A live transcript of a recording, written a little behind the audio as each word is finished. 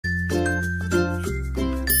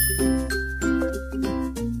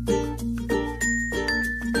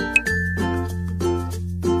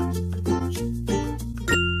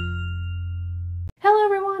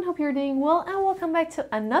welcome back to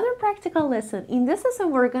another practical lesson. In this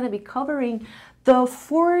lesson, we're going to be covering the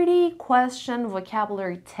 40 question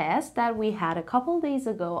vocabulary test that we had a couple days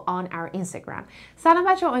ago on our Instagram. سلام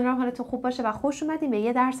بچه‌ها، امیدوارم حالتون خوب باشه و خوش اومدین به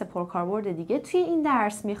یه درس پرکاربرد دیگه. توی این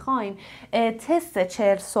درس می‌خوایم تست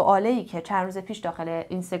 40 سواله‌ای که چند روز پیش داخل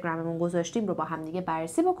اینستاگراممون گذاشتیم رو با هم دیگه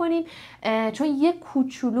بررسی بکنیم، چون یه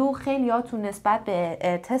کوچولو خیلیاتون نسبت به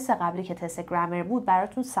تست قبلی که تست گرامر بود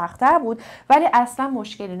براتون سخت‌تر بود، ولی اصلا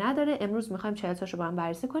مشکلی نداره. امروز می‌خوایم 40 تاشو با هم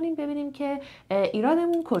بررسی کنیم، ببینیم که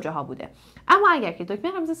ایرادمون کجاها بوده. اما اگر که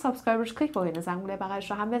دکمه رمز سابسکرایب رو کلیک بکنید، زنگوله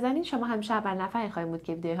بغلش رو هم بزنید، شما همیشه اول نفر خواهید بود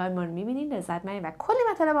که ویدیوهای ما رو می‌بینید، لذت می‌برید و کلی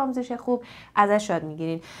مطالب آموزشی خوب ازش یاد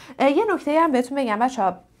می‌گیرید. یه نکته هم بهتون بگم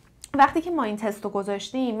بچه‌ها، وقتی که ما این تست رو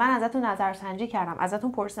گذاشتیم من ازتون نظرسنجی کردم،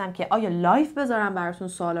 ازتون پرسیدم که آیا لایف بذارم براتون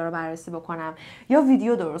سوالا رو بررسی بکنم یا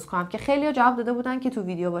ویدیو درست کنم، که خیلی‌ها جواب داده بودن که تو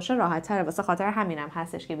ویدیو باشه راحت‌تره. واسه خاطر همینم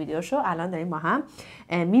هستش که ویدیوشو الان داریم با هم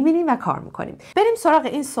می‌بینیم و کار می‌کنیم. بریم سراغ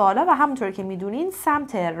این سوالا و همونطوری که می‌دونین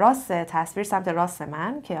سمت راست تصویر، سمت راست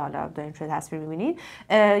من که حالا داریم توی تصویر می‌بینید،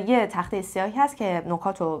 یه تخته سیاهی هست که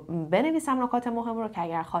نکاتو بنویسم، نکات مهم رو که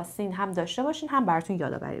اگر خواستین هم داشته باشین هم براتون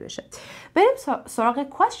یادآوری بشه. بریم سراغ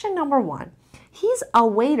question number 1. He's a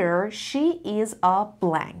waiter, she is a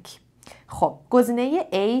blank. خب گزینه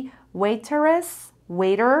A waitress,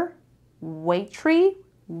 waiter, waitry,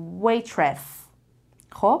 waitress.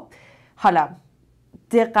 خب حالا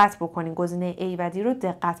دقت بکنین، گزینه A و D رو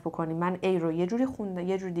دقت بکنین. من A رو یه جوری خوندم،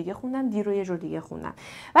 یه جور دیگه خوندم، D رو یه جور دیگه خوندم.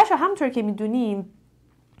 بچه‌ها همونطور که میدونین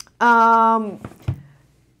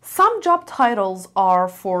some job titles are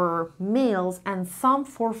for males and some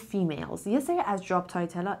for females. یه سری از جاب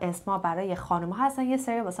تایتل ها اسما برای خانم ها هستن، یه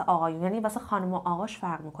سری واسه آقایون، یعنی واسه خانم و آقاش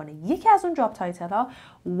فرق میکنه. یکی از اون جاب تایتل ها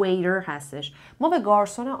waiter هستش. ما به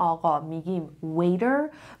گارسون آقا میگیم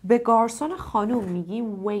waiter، به گارسون خانم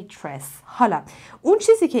میگیم waitress. حالا اون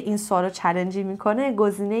چیزی که این سوالو چالنجی میکنه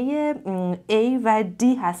گزینه A و D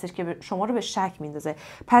هستش که شما رو به شک میندازه.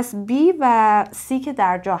 پس B و C که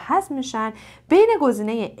در جا حذف میشن، بین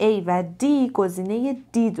گزینه A و D گزینه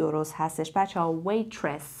D درست هستش بچه‌ها.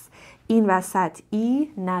 waitress این وسط E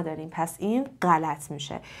نداریم، پس این غلط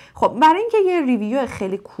میشه. خب برای اینکه یه ریویو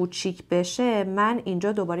خیلی کوچیک بشه، من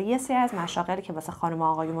اینجا دوباره یه سری از مشاغلی که واسه خانم و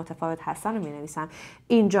آقایون متفاوت هستن رو مینویسم.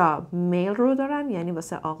 اینجا میل رو دارم یعنی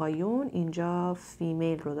واسه آقایون، اینجا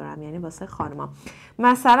فیمیل رو دارم یعنی واسه خانم‌ها.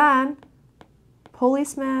 مثلا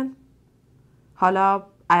policeman، حالا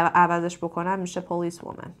عوضش بکنم میشه police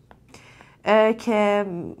woman که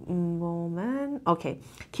وومن. اوکی،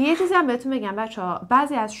 که یه چیزی هم بهتون بگم بچه‌ها،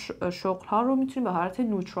 بعضی از شغل ها رو میتونیم به حالت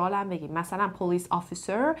نوترال هم بگیم. مثلا پلیس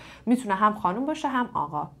آفیسر میتونه هم خانم باشه هم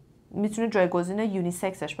آقا، میتونه جایگزین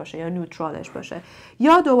یونیسکسش باشه یا نوترالش باشه.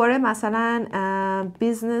 یا دوباره مثلا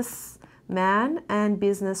بیزنس من and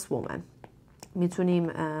بیزنس وومن،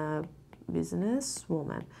 میتونیم بیزنس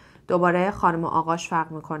وومن، دوباره خانم و آقاش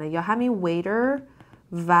فرق میکنه. یا همین ویتر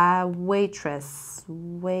و waitress.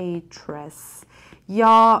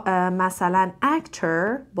 یا مثلا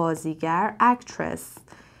actor بازیگر actress،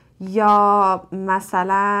 یا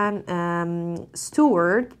مثلا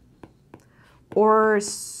steward or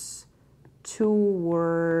stewardess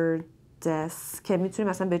که میتونیم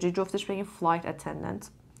مثلا به جای جفتش بگیم flight attendant،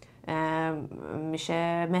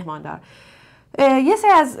 میشه مهماندار. یه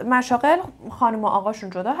سری از مشاغل خانم و آقاشون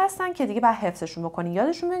جدا هستن که دیگه باید حفظشون بکنین،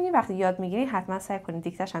 یادشون بگین. وقتی یاد میگیرین حتما سعی کنین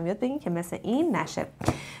دیکتش هم یاد بگین که مثل این نشه.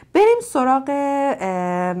 بریم سراغ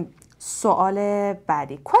سوال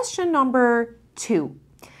بعدی. Question number 2.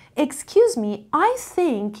 Excuse me, I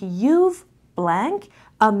think you've blank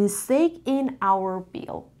a mistake in our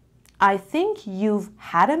bill. I think you've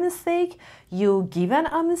had a mistake, you given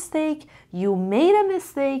a mistake, you made a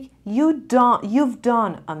mistake, you've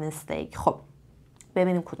done a mistake. خب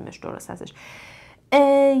ببینیم کدومش درست هستش.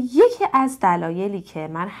 یکی از دلایلی که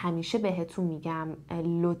من همیشه بهتون میگم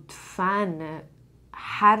لطفاً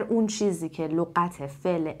هر اون چیزی که لغت،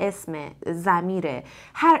 فعل، اسم، ضمیره،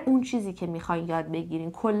 هر اون چیزی که میخواین یاد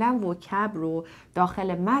بگیرین، کلا وکب رو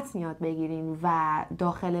داخل متن یاد بگیرین و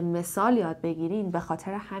داخل مثال یاد بگیرین، به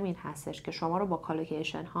خاطر همین هستش که شما رو با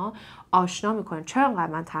کالوکیشن ها آشنا میکنن. چرا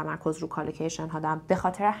انقدر من تمرکز رو کالوکیشن ها دارم؟ به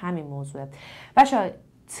خاطر همین موضوعه. بچه‌ها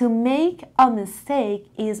to make a mistake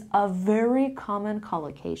is a very common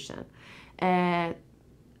collocation.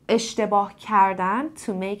 اشتباه کردن to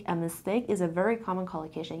make a mistake is a very common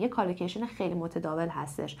collocation. یه collocation خیلی متداول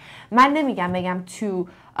هستش. من نمیگم بگم to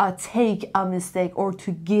take a mistake or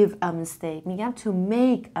to give a mistake، میگم to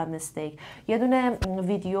make a mistake. یه دونه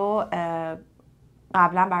ویدیو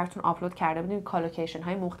قبلا براتون آپلود کرده بودیم، collocation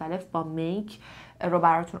های مختلف با make رو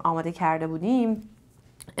براتون آماده کرده بودیم.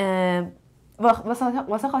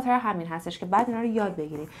 واسه خاطر همین هستش که بعد اینا رو یاد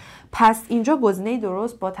بگیریم. پس اینجا گزینه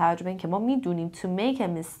درست با توجه به اینکه ما میدونیم to make a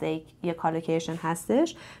mistake یه کالوکیشن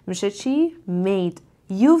هستش، میشه چی؟ made.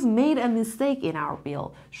 You've made a mistake in our bill.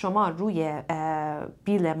 شما روی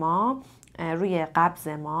بیل ما، روی قبض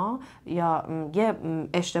ما یا یه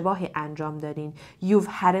اشتباهی انجام دادین. You've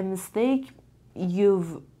had a mistake.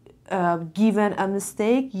 You've given a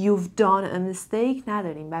mistake. You've done a mistake.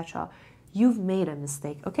 نداریم بچه ها. You've made a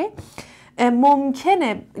mistake. اوکی؟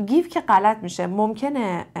 ممکنه give که غلط میشه.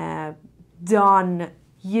 ممکنه done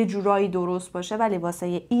یه جورایی درست باشه ولی واسه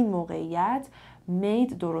این موقعیت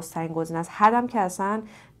made درست ترین گزینه است. hadم که اصلا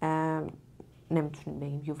نمیتونیم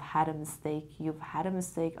بگیم you've had a mistake, you've had a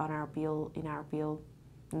mistake on our bill, in our bill.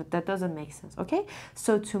 That doesn't make sense. Okay?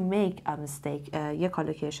 So to make a mistake یه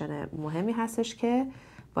کالوکیشن مهمی هستش که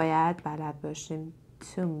باید بلد باشیم.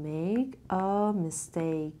 To make a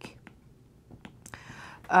mistake.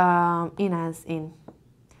 این از این.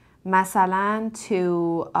 مثلا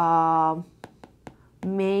to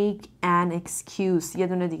make an excuse. یه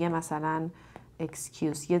دونه دیگه مثلا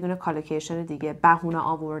excuse، یه دونه کالوکیشن دیگه، بهونه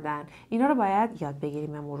آوردن. اینا رو باید یاد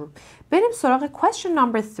بگیریم مرور. بریم سراغ question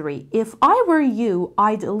number 3. If I were you,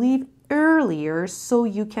 I'd leave earlier so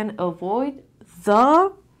you can avoid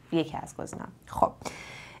the یکی از گزینه‌ها. خب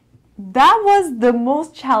that was the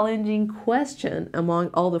most challenging question among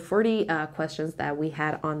all the 40 questions that we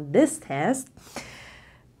had on this test.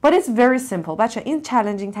 But it's very simple. بچه این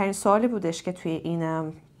challenging ترین سوالی بودش که توی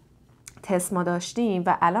این تست ما داشتیم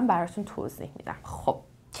و الان براتون توضیح میدم. خب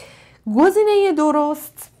گزینه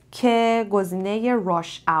درست که گزینه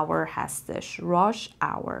rush hour هستش. rush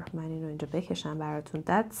hour. من اینو اینجا بکشم براتون.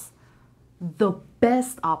 That's the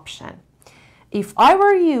best option. If I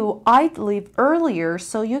were you, I'd leave earlier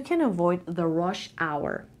so you can avoid the rush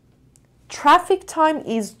hour. Traffic time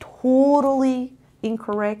is totally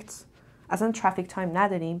incorrect. اصلا traffic time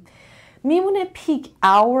نداریم. میمونه peak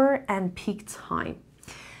hour and peak time.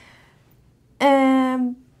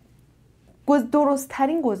 درست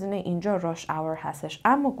ترین گزینه اینجا راش اور هستش،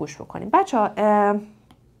 اما گوش بکنیم بچه ها.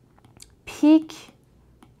 پیک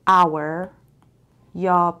اور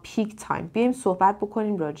یا پیک تایم، بیایم صحبت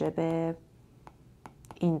بکنیم راجع به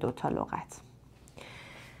این دوتا لغت.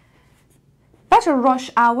 بچه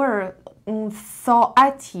راش اور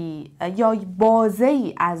ساعتی یا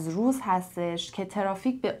بازه‌ای از روز هستش که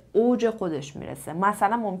ترافیک به اوج خودش میرسه.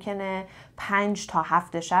 مثلا ممکنه 5 تا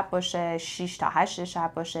 7 شب باشه، 6 تا 8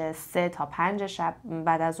 شب باشه، 3 تا 5 شب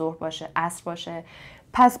بعد از ظهر باشه، عصر باشه.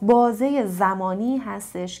 پس بازه زمانی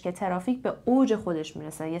هستش که ترافیک به اوج خودش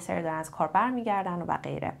میرسه. یه سری دارن از کار برمیگردن و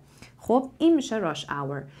غیره. خب این میشه راش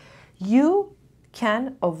اور. You can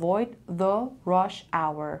avoid the rush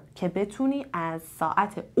hour که بتونی از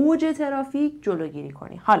ساعت اوج ترافیک جلوگیری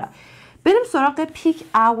کنی. حالا بریم سراغ پیک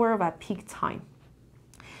اور و پیک تایم.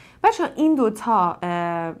 بچه این دوتا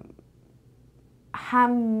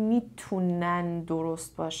هم میتونن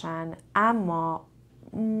درست باشن اما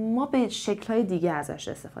ما به شکل‌های دیگه ازش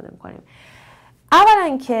استفاده میکنیم.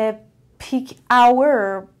 اولا که پیک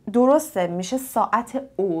اور درسته میشه ساعت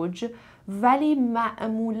اوج، ولی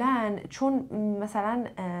معمولاً چون مثلا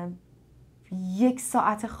یک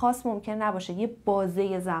ساعت خاص ممکن نباشه، یه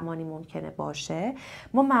بازه زمانی ممکنه باشه،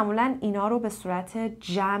 ما معمولاً اینا رو به صورت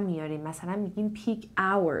جمع میاریم. مثلا میگیم پیک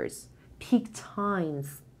hours، پیک times.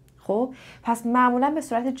 خب پس معمولاً به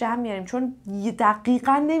صورت جمع میاریم چون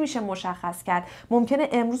دقیقاً نمیشه مشخص کرد. ممکنه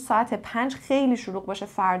امروز ساعت 5 خیلی شلوغ باشه،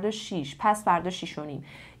 فردا 6، پس فردا 6 و نیم.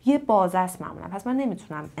 یه بازه است معمولا. پس من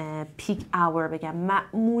نمیتونم پیک اور بگم،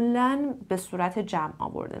 معمولا به صورت جمع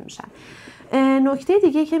آورده میشن. نکته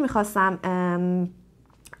دیگه که میخواستم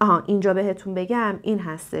اینجا بهتون بگم این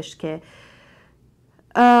هستش که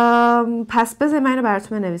پس بذار من اینو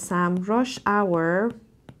براتون بنویسم. rush hour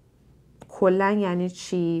کلن یعنی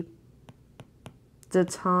چی؟ The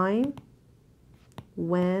time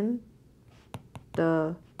when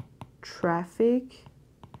the traffic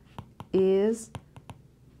is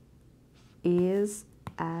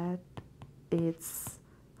at its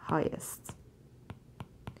highest.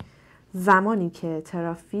 زمانی که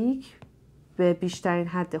ترافیک به بیشترین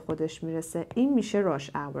حد خودش میرسه، این میشه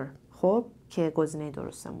راش اور. خب که گزینه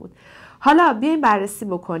درستم بود. حالا بیایم بررسی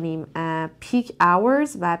بکنیم پیک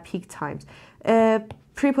hours و پیک تایمز.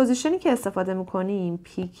 پریپوزیشنی که استفاده میکنیم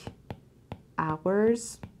پیک hours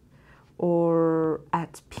or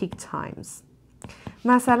at peak times.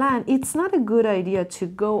 مثلا it's not a good idea to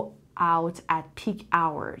go out at peak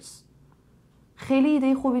hours. خیلی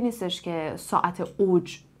ایده خوبی نیستش که ساعت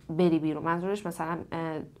اوج بری بیرون. منظورش مثلا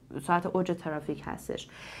ساعت اوج ترافیک هستش.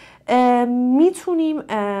 میتونیم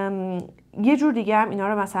یه جور دیگه هم اینا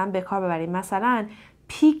رو مثلا به کار ببریم. مثلا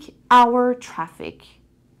peak hour traffic.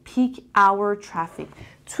 peak hour traffic.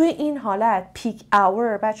 توی این حالت peak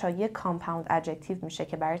hour بچه‌ها یک compound adjective میشه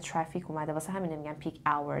که برای traffic اومده، واسه همین میگن peak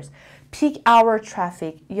hours. peak hour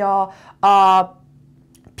traffic یا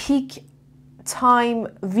peak time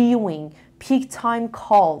viewing, peak time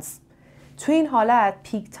calls. توی این حالت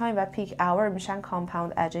peak time و peak hour میشن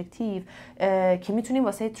compound adjective که میتونیم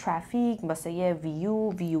واسه ترافیک، واسه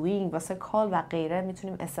viewing، واسه کال و غیره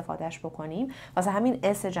میتونیم استفادهش بکنیم. واسه همین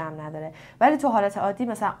اس جمع نداره. ولی تو حالت عادی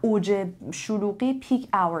مثلا اوج شلوغی peak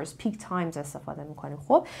hours، peak times استفاده میکنیم.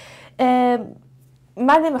 خب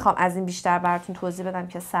من نمیخوام از این بیشتر براتون توضیح بدم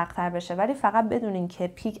که سخت‌تر بشه، ولی فقط بدونین که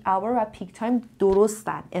پیک اور و پیک تایم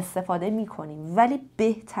درستن، استفاده میکنیم، ولی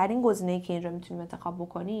بهترین گزینه‌ای که اینجا میتونیم انتخاب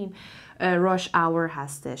بکنیم راش اور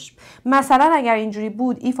هستش. مثلا اگر اینجوری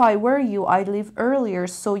بود if I were you I'd leave earlier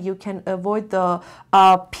so you can avoid the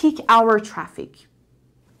peak hour traffic.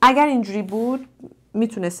 اگر اینجوری بود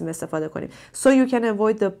میتونستیم استفاده کنیم so you can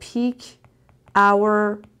avoid the peak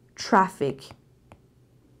hour traffic.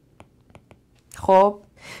 خب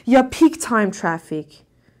یا peak time traffic.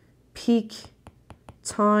 peak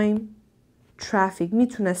time traffic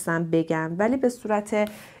میتونستم بگم ولی به صورت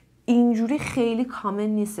اینجوری خیلی کامن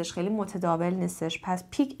نیستش، خیلی متداول نیستش. پس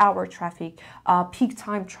peak hour traffic, peak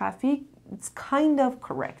time traffic, it's kind of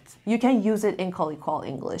correct. You can use it in colloquial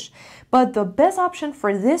English. But the best option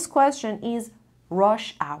for this question is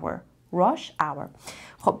rush hour. rush hour.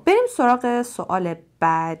 خب بریم سراغ سوال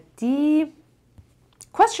بعدی.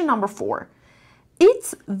 Question number 4.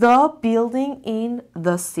 It's the building in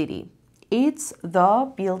the city. It's the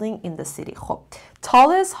building in the city. خب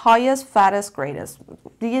tallest, highest, fattest, greatest.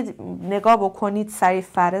 دیگه نگاه بکنید سری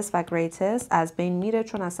fattest و greatest از بین میره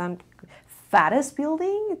چون اصلا fattest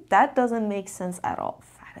building that doesn't make sense at all.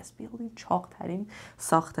 fattest building چاق‌ترین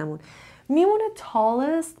ساختمون. میمونه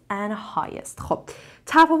tallest and highest. خب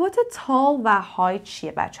تفاوت tall و high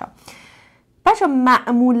چیه بچه‌ها؟ بچه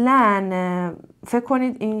معمولاً فکر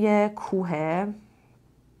کنید این یه کوهه.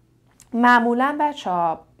 معمولاً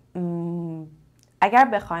بچه اگر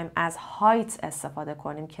بخوایم از هایت استفاده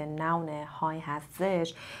کنیم که نون های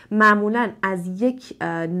هستش، معمولاً از یک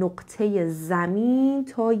نقطه زمین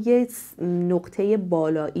تا یک نقطه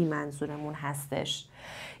بالایی منظورمون هستش.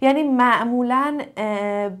 یعنی معمولاً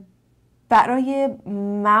برای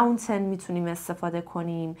ماونتن میتونیم استفاده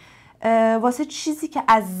کنیم واسه چیزی که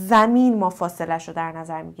از زمین ما فاصله‌اش رو در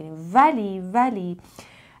نظر میگیریم. ولی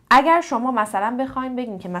اگر شما مثلا بخواید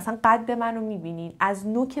بگین که مثلا قد منو میبینین از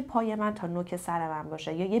نوک پای من تا نوک سر من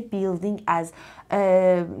باشه یا یه بیلدینگ از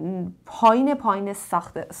پایین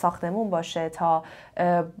ساختمون باشه تا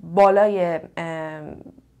بالای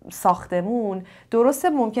ساختمون، درسته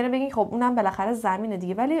ممکنه بگین خب اونم بالاخره زمینه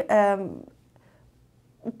دیگه، ولی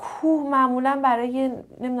کوه معمولا برای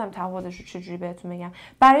نمیدونم تفاوتش رو چجوری بهتون بگم،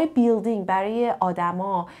 برای بیلدینگ، برای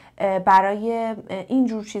آدما، برای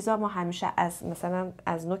اینجور چیزا ما همیشه از مثلا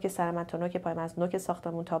از نوک سر من تا نوک پای من، از نوک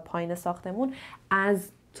ساختمون تا پایین ساختمون از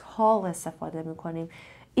tall استفاده میکنیم.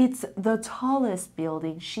 It's the tallest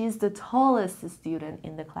building. She's the tallest student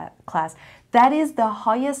in the class. That is the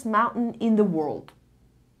highest mountain in the world.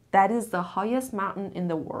 That is the highest mountain in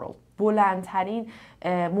the world. بلندترین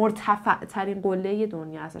مرتفع ترین قله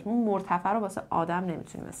دنیا هستش. ما مرتفع رو واسه آدم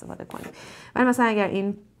نمیتونیم استفاده کنیم. ولی مثلا اگر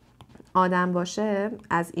این آدم باشه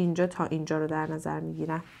از اینجا تا اینجا رو در نظر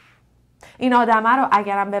میگیرم. این آدمه رو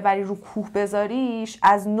اگرم ببری رو کوه بذاریش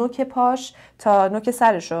از نوک پاش تا نوک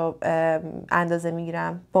سرش رو اندازه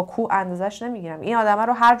میگیرم، با کوه اندازش نمیگیرم. این آدمه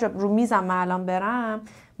رو هر جا رو میزم من الان برم،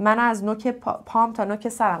 من از نوک پام تا نوک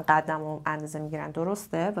سرم قدم رو اندازه میگیرن،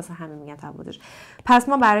 درسته؟ واسه همین میگن تفاوتش. پس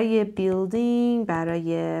ما برای بیلدینگ،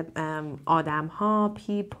 برای آدم ها،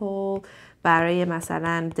 people، برای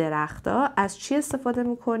مثلا درختا از چی استفاده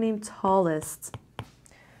میکنیم؟ tallest.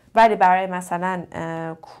 ولی برای مثلا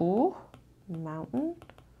کوه mountain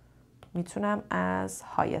میتونم از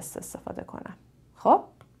highest استفاده کنم. خب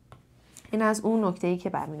این از اون نکته‌ای که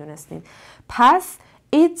باید میدونستین. پس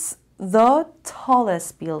it's the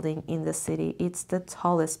tallest building in the city. It's the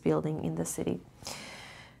tallest building in the city.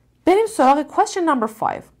 بریم سراغ question number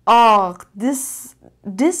 5.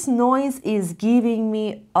 This noise is giving me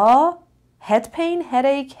a head pain,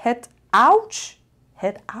 headache, head ouch.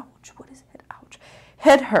 Head ouch. What is head ouch?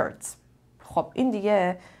 Head hurts. خب این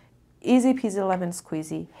دیگه easy peasy lemon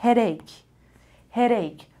squeezy.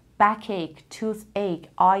 Headache, backache, toothache,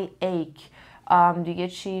 eye ache. دیگه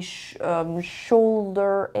چی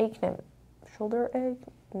shoulder ache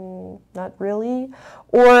not really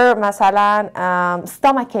or مثلا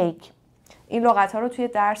stomach ache. این لغات ها رو توی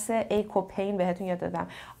درس ache و pain بهتون یاد دادم.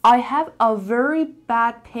 I have a very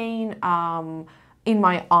bad pain in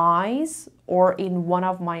my eyes or in one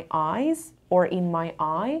of my eyes or in my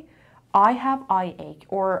eye, I have eye ache,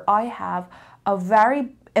 or I have a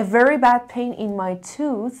very bad pain in my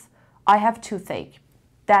tooth, I have toothache.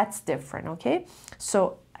 That's different, okay?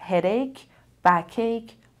 So headache,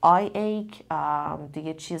 backache, eye ache,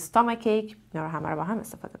 دیگه چی stomach ache، اینا رو همه رو با هم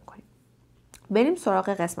استفاده می‌کنیم. بریم سراغ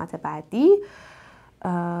قسمت بعدی.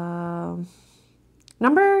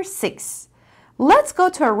 Number 6. Let's go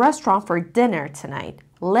to a restaurant for dinner tonight.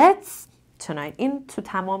 Let's tonight. این تو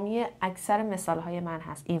تمامی اکثر مثالهای من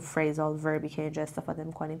هست. این phrasal verbی که اینجا استفاده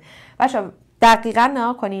میکنیم. بچه دقیقا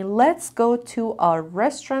نگاه کنین. Let's go to a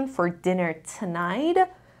restaurant for dinner tonight.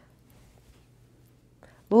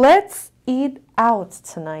 Let's eat out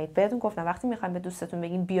tonight. بهتون گفتم وقتی میخوایم به دوستتون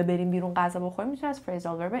بگین بیا بریم بیرون غذا بخوریم میتونه از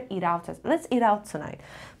phrasal verb eat out هست. Let's eat out tonight.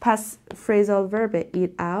 پس phrasal verb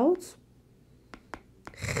eat out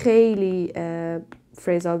خیلی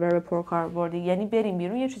phrasal verb پرکاربردی، یعنی بریم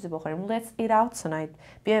بیرون یه چیزی بخوریم. Let's eat out tonight.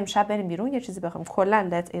 بیا امشب بریم بیرون یه چیزی بخوریم. کلا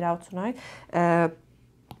let's eat out tonight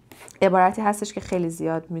عبارتی هستش که خیلی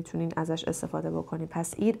زیاد میتونین ازش استفاده بکنین.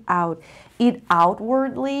 پس eat out, eat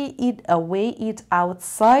outwardly, eat away, eat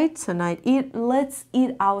outside tonight. Let's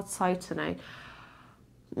eat outside tonight.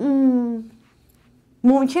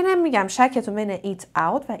 ممکنه میگم شکتون بین eat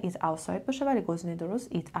out و eat outside باشه، ولی گزینه درست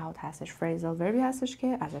eat out هستش. phrasal verbی هستش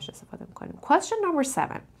که ازش استفاده میکنیم. Question number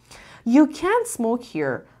 7. You can't smoke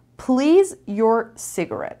here. Please your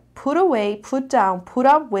cigarette. Put away, put down, put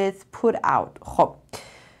up with, put out. خب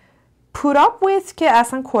put up with که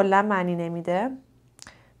اصلا کلا معنی نمیده.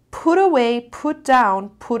 Put away, put down,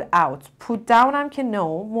 put out. Put down هم که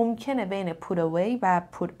no. ممکنه بین put away و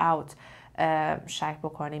put out شک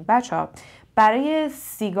بکنیم. بچه برای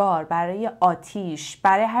سیگار، برای آتیش،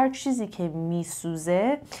 برای هر چیزی که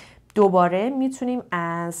میسوزه دوباره میتونیم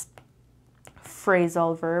از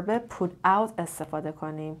phrasal verb put out استفاده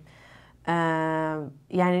کنیم.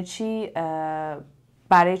 یعنی چی؟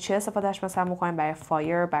 برای چی استفادهش مثلا میکنیم؟ برای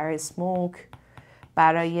fire، برای smoke،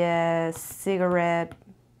 برای cigarette.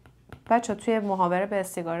 بچه توی محاوره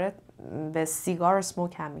به سیگار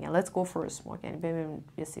smoke هم میگن. Let's go for a smoke. یعنی بریم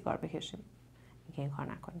یه سیگار بکشیم. این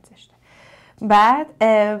کار نکنید زشته. بعد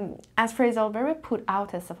از phrasal verb put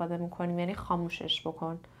out استفاده میکنیم، یعنی خاموشش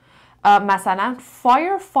بکن. مثلا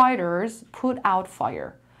firefighters put out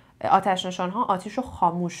fire. آتش نشان ها آتش رو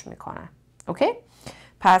خاموش میکنن. اوکی؟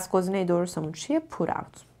 پس گزینه درستمون چیه؟ put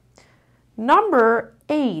out. Number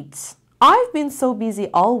 8. I've been so busy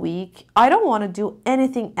all week. I don't want to do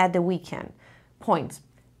anything at the weekend. Point.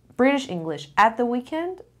 British English at the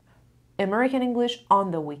weekend. American English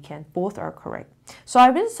on the weekend. Both are correct. So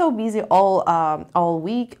I've been so busy all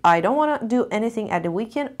week. I don't want to do anything at the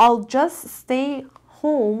weekend. I'll just stay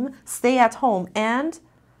at home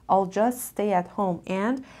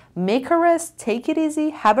and make a rest, take it easy,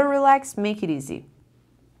 have a relax, make it easy.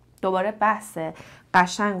 دوباره بحث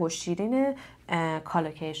قشنگ و شیرین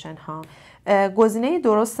کالوکیشن ها. گزینه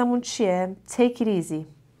درستمون چیه؟ take it easy.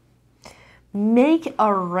 make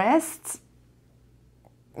a rest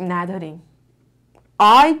نداریم.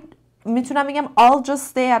 میتونم بگم I'll just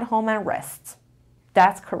stay at home and rest.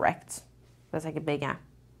 That's correct. بس اگه بگم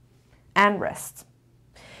and rest.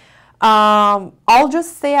 I'll just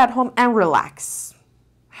stay at home and relax.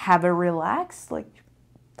 Have a relax? Like,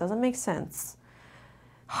 doesn't make sense.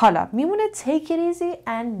 حالا میمونه take it easy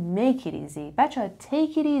and make it easy. بچه ها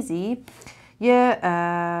take it easy یه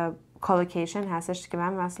collocation هستش که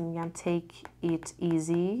من مثلا میگم take it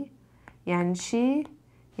easy یعنی چی؟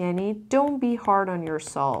 یعنی don't be hard on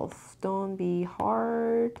yourself. Don't be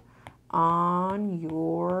hard on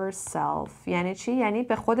yourself. یعنی چی؟ یعنی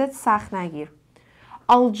به خودت سخت نگیر.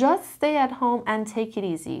 I'll just stay at home and take it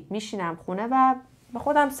easy. میشینم خونه و به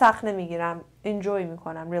خودم سخت نمیگیرم. enjoy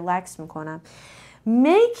میکنم. relax میکنم.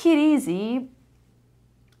 Make it easy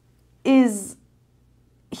is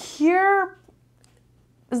here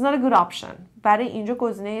is not a good option. برای اینجا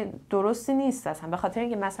گزینه درستی نیست اصلا. به خاطر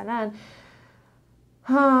اینکه مثلا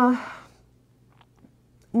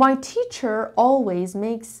My teacher always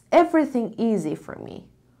makes everything easy for me.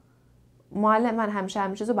 معلم من همیشه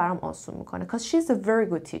همه چیزو برام آسون میکنه. Because she's a very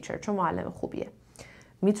good teacher. چون معلم خوبیه.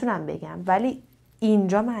 میتونم بگم ولی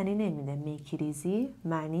اینجا معنی نمیده. Make it easy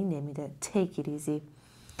معنی نمیده. Take it easy.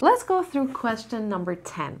 Let's go through question number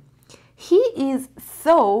 10. He is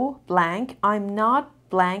so blank. I'm not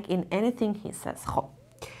blank in anything he says. خب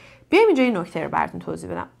بیایم اینجا این نکته رو براتون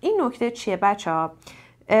توضیح بدم. این نکته چیه بچه ها؟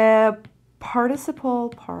 Participle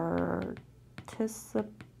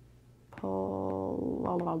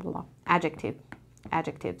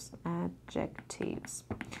adjectives.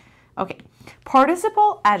 Okay.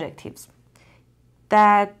 Participle adjectives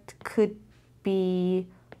that could be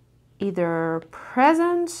either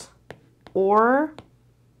present or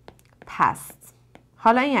past.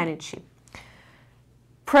 حالا این یعنی چی؟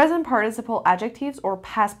 Present participle adjectives or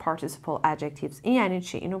past participle adjectives. این یعنی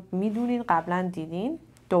چی؟ اینو میدونین، قبلا دیدین،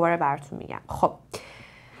 دوباره براتون میگم. خب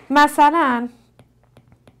مثلا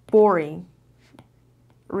boring،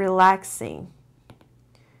 relaxing،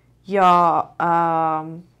 یا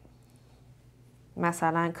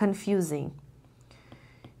مثلا confusing،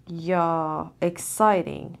 یا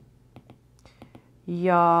exciting،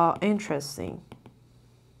 یا interesting.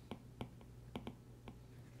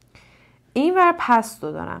 این ور پست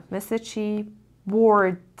رو دارم، مثل چی؟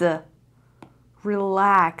 bored،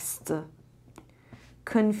 relaxed،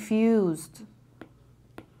 confused،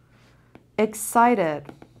 excited،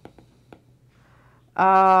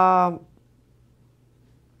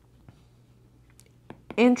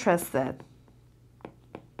 interested.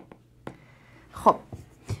 خب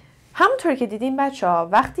همونطور که دیدیم بچه ها،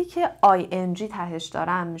 وقتی که ing تهش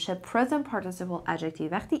دارم میشه present participle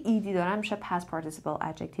adjective، وقتی ed دارم میشه past participle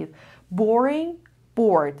adjective. boring،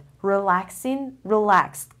 bored، relaxing،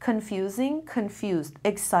 relaxed، confusing، confused،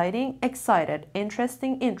 exciting، excited،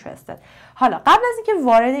 interesting، interested. حالا قبل از اینکه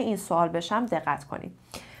وارد این سوال بشم دقت کنید.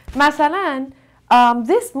 مثلا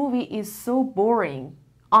this movie is so boring.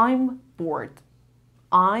 I'm bored.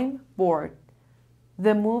 I'm bored.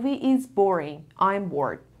 The movie is boring. I'm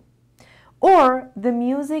bored. Or the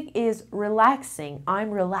music is relaxing. I'm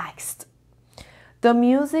relaxed. The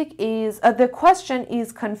music is, the question is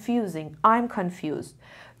confusing. I'm confused.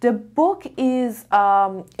 The book is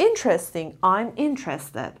interesting. I'm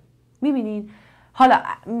interested. میبینین؟ حالا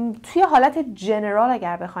توی حالت جنرال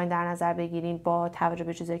اگر بخواین در نظر بگیرین با توجه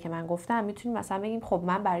به چیزایی که من گفتم، میتونیم مثلا بگیم خب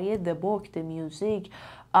من برای the book, the music,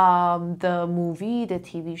 the movie, the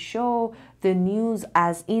TV show, the news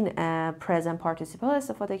از این present participle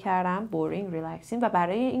استفاده کردم، boring, relaxing. و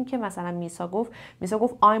برای اینکه مثلا میسا گفت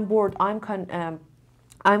I'm bored,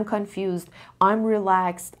 I'm confused, I'm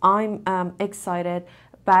relaxed, I'm excited.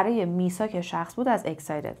 برای میسا که شخص بود از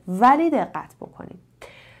excited. ولی دقت بکنید،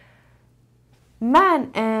 من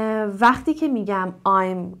وقتی که میگم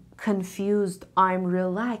I'm confused, I'm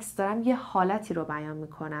relaxed دارم یه حالتی رو بیان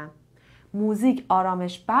میکنم. موزیک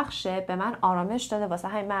آرامش بخشه، به من آرامش داده، واسه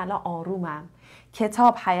همین من الان آرومم.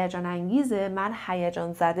 کتاب هیجان انگیزه، من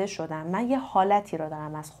هیجان زده شدم. من یه حالتی رو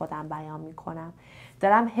دارم از خودم بیان میکنم،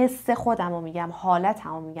 دارم حس خودم رو میگم، حالتم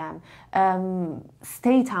رو میگم،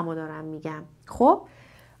 ستیتم رو دارم میگم. خب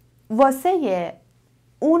واسه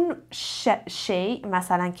اون شی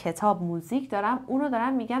مثلا کتاب، موزیک دارم اونو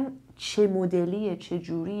دارم میگم چه مدلیه، چه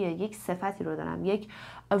جوریه، یک صفتی رو دارم، یک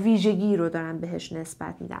ویژگی رو دارم بهش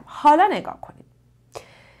نسبت میدم. حالا نگاه کنید،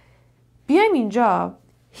 بیایم اینجا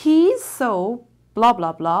he's so blah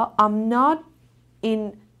blah blah I'm not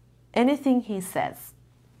in anything he says.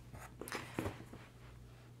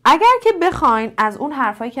 اگر که بخواین از اون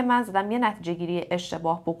حرفایی که من زدم یه نتیجه گیری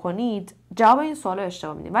اشتباه بکنید، جواب این سوال رو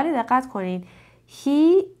اشتباه میدید. ولی دقت کنید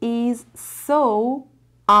he is so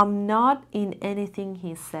I'm not in anything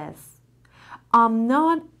he says. I'm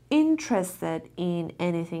not interested in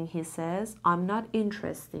anything he says. I'm not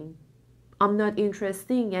interesting. I'm not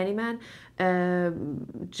interesting یعنی من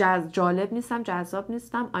جالب نیستم، جذاب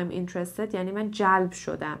نیستم. I'm interested یعنی من جلب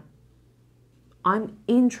شدم. I'm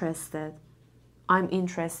interested. I'm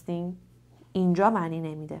interesting اینجا معنی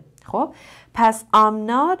نمیده. خب پس I'm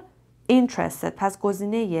not interested، پس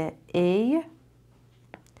گزینه A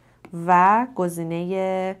و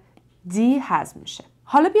گزینه D حذف میشه.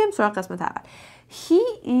 حالا بیایم سراغ قسمت اول. He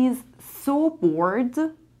is so bored.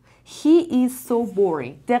 He is so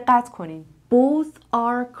boring. دقت کنین. Both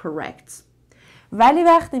are correct. ولی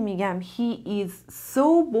وقتی میگم he is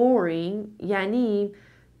so boring یعنی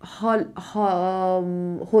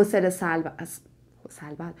حوصله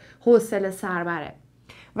سربره.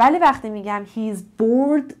 ولی وقتی میگم he is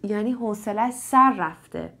bored یعنی حوصله‌اش سر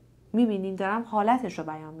رفته. میبینین دارم حالتش رو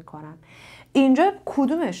بیان میکنم. اینجا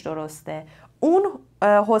کدومش درسته؟ اون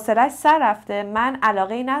حوصله‌اش سر رفته، من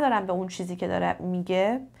علاقه‌ای ندارم به اون چیزی که داره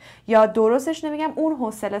میگه، یا درستش نمیگم اون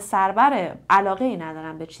حوصله سربره، علاقه‌ای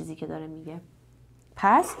ندارم به چیزی که داره میگه.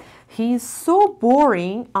 پس he is so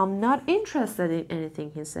boring I'm not interested in anything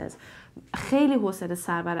he says. خیلی حوصله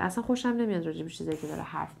سربره، اصلا خوشم نمیاد راجع به چیزایی که داره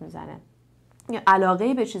حرف میزنه، یا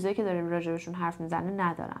علاقه‌ای به چیزایی که داره راجع بهشون حرف میزنه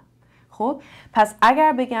ندارم. خب پس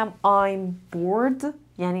اگر بگم I'm bored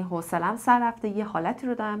یعنی حوصله‌ام سر رفته، یه حالتی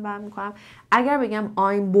رو دارم بیان میکنم. اگر بگم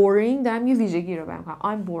I'm boring دارم یه ویژگی رو بیان میکنم.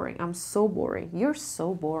 I'm boring, I'm so boring, you're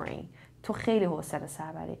so boring. تو خیلی حوصله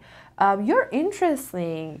سربری. You're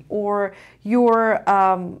interesting or you're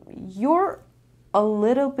a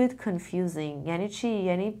little bit confusing. یعنی چی؟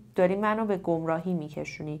 یعنی داری منو به گمراهی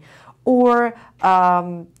میکشونی. or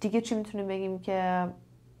دیگه چی میتونیم بگیم که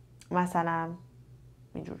مثلا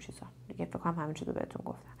اینجور چیزا. دیگه فکر کنم همین چیزو بهتون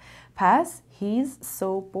گفتم. پس he's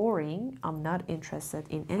so boring. I'm not interested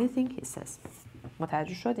in anything he says.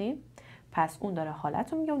 متوجه شدین؟ پس اون داره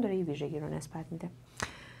حالت رو میگه، اون داره یه ویژگی رو نسبت میده.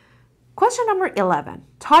 Question number 11.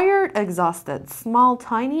 Tired, exhausted, small,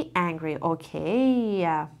 tiny, angry.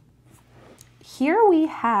 Okay. Here we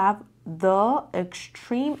have the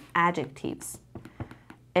extreme adjectives.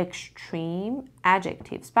 Extreme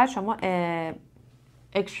adjectives. بچه ما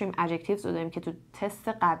extreme adjectives رو داریم که تو تست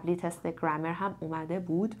قبلی، تست گرامر هم اومده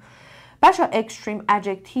بود. بچه extreme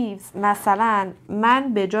adjectives مثلا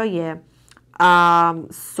من به جای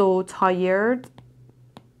so tired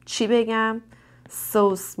چی بگم؟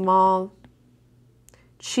 so small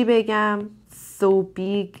چی بگم؟ so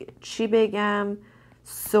big چی بگم؟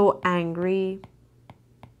 so angry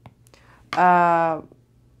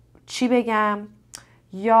چی بگم؟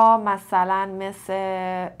 یا مثلا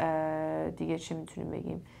مثل دیگه چی میتونیم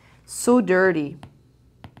بگیم؟ so dirty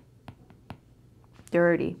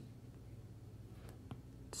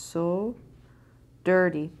so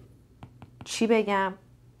dirty چی بگم؟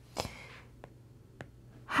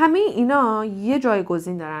 همه اینا یه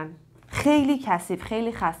جایگزین دارن، خیلی کثیف،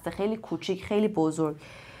 خیلی خسته، خیلی کوچیک، خیلی بزرگ.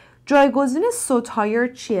 جایگزین so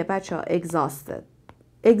tired چیه بچه ها؟ exhausted.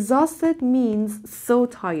 Exhausted means so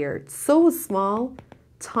tired. So small,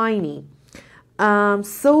 tiny.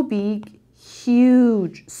 So big,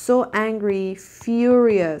 huge. So angry,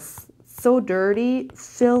 furious. So dirty,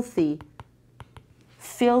 filthy.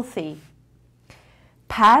 Filthy.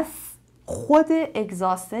 پس خود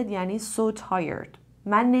exhausted یعنی so tired.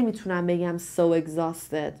 من نمیتونم بگم so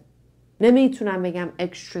exhausted. نمیتونم بگم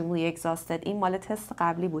extremely exhausted. این مال تست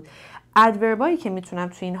قبلی بود. ادوربایی که میتونم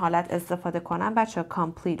تو این حالت استفاده کنم بچه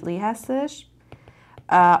completely هستش،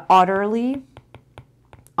 utterly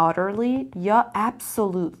یا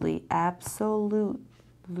absolutely.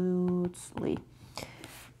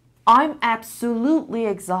 I'm absolutely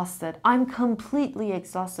exhausted. I'm completely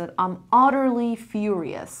exhausted. I'm utterly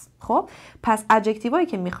furious. خب پس ادجکتیوهایی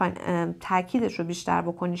که میخواین تاکیدش رو بیشتر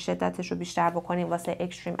بکنین، شدتش رو بیشتر بکنین واسه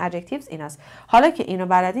extreme adjectives ایناست. حالا که اینو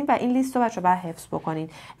بلدین و این لیست رو بچه باید حفظ بکنین.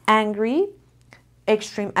 angry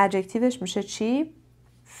extreme adjectiveش میشه چی؟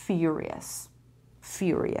 furious.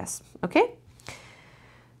 Okay?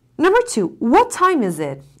 Number 2. What time is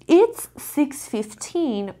it? It's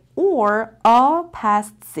 6:15 or a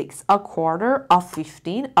past 6, a quarter, a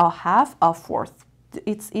 15, a half, a fourth.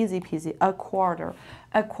 It's easy peasy. A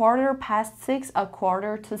quarter past 6, a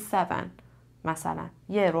quarter to 7. مثلا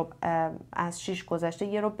یه رو از 6 گذشته،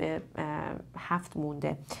 یه رو به 7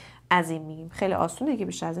 مونده. از این میگیم. خیلی آسونه دیگه،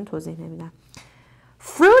 بیشتر از این توضیح نمیدم.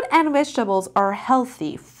 Fruit and vegetables are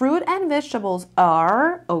healthy. Fruit and vegetables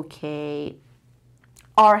are okay.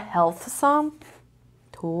 Are healthsome.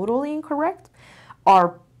 Totally incorrect. Are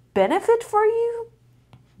benefit for you.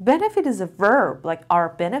 Benefit is a verb. Like are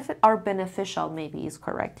beneficial maybe is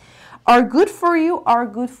correct. Are good for you. Are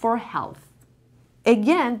good for health.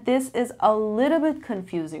 Again, this is a little bit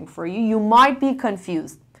confusing for you. You might be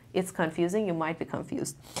confused. It's confusing. You might be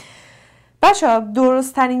confused. بچه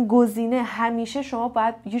درست ترین گزینه همیشه شما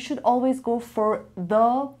باید you should always go for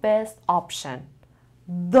the best option.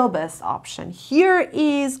 The best option. Here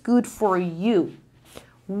is good for you.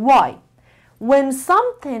 Why? When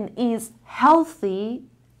something is healthy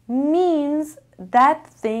means that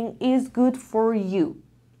thing is good for you.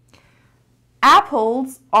 Apples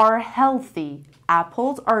are healthy.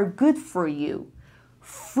 Apples are good for you.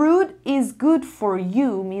 Fruit is good for you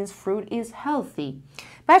means fruit is healthy.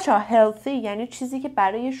 بچه ها healthy یعنی چیزی که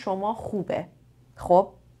برای شما خوبه. خب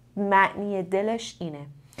معنی دلش اینه.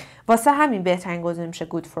 واسه همین بهترین گزینه میشه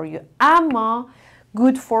good for you. اما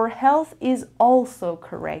good for health is also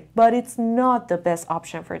correct, but it's not the best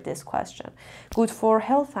option for this question. Good for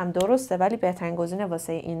health هم درسته ولی بهترین گزینه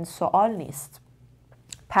واسه این سوال نیست.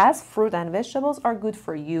 پس fruit and vegetables are good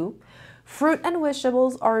for you. Fruit and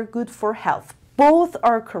vegetables are good for health. Both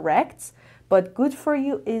are correct, but good for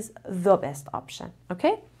you is the best option.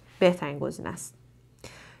 Okay? بهترین گزینه است.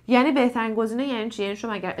 یعنی بهترین گزینه یعنی چی؟ یعنی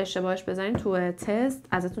شما اگر اشتباهش بزنین تو تست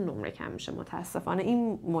ازتون نمره کم میشه. متاسفانه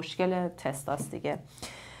این مشکل تست هست دیگه.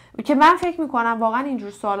 که من فکر میکنم واقعا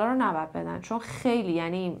اینجور سوالا رو نباید بدن، چون خیلی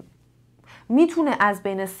یعنی میتونه از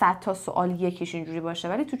بین 100 تا سوال یکیش اینجوری باشه،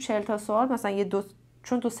 ولی تو 40 تا سوال مثلا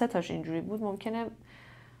چون تو 3 تاش اینجوری بود ممکنه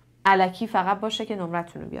الکی فقط باشه که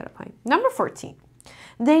نمرتون رو بیاره پایین. Number 14.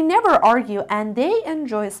 They never argue and they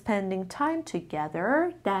enjoy spending time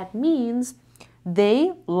together. That means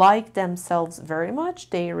They like themselves very much.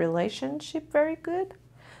 Their relationship very good.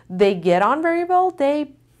 They get on very well. They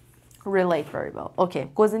relate very well. Okay.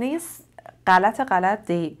 گزینه غلط.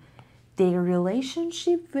 Their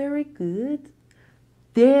relationship very good.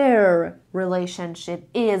 Their relationship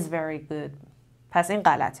is very good. پس این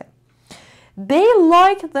غلطه. They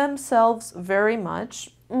like themselves very much.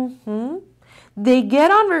 They get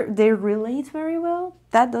on, they relate very well.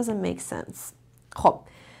 That doesn't make sense. خب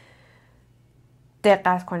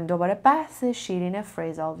دقت کنید دوباره بحث شیرین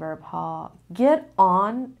phrasal verb ها. Get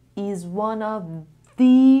on is one of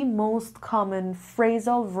the most common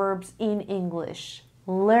phrasal verbs in English.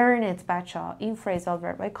 Learn it بچه ها. این phrasal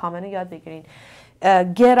verb های common رو یاد بگیرین.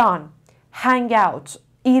 Get on, hang out,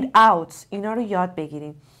 eat out اینا رو یاد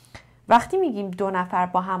بگیرین. وقتی میگیم دو نفر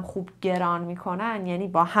با هم خوب گران میکنن یعنی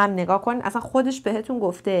با هم نگاه کنین اصلا خودش بهتون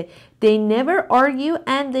گفته they never argue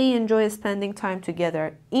and they enjoy spending time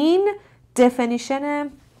together. این definition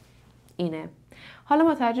اینه. حالا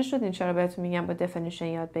متوجه شدین چرا بهتون میگم با definition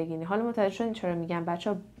یاد بگیرید؟ حالا متوجه شدین چرا میگم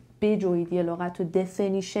بچه‌ها بجوید یه لغت تو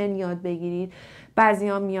definition یاد بگیرید؟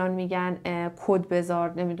 بعضیا میان میگن کد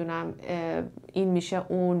بذار نمیدونم این میشه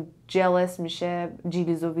اون jealous میشه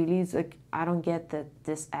جیلیز و ویلیز. I don't get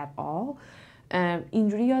this at all.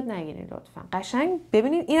 اینجوری یاد نگیرید لطفا. قشنگ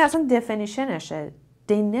ببینید این اصلا definitionشه.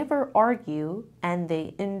 They never argue and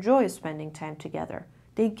they enjoy spending time together.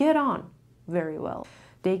 They get on very well.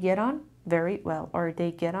 They get on very well or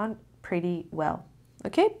they get on pretty well.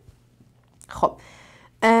 Okay? خب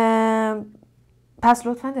پس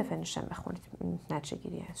لطفا definition بخونید. نتیجه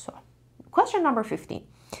گیریه سوال. Question number 15.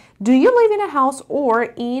 Do you live in a house or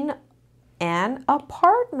in an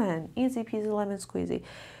apartment? Easy peasy lemon squeezy.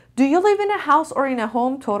 Do you live in a house or in a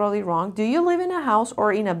home? Totally wrong. Do you live in a house or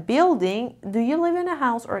in a building? Do you live in a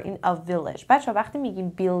house or in a village? بچه وقتی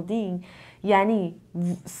میگیم building یعنی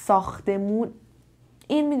ساختمون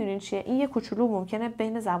این میدونین چیه؟ این یه کوچولو ممکنه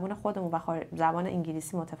بین زبان خودمون و زبان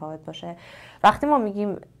انگلیسی متفاوت باشه. وقتی ما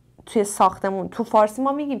میگیم توی ساختمون تو فارسی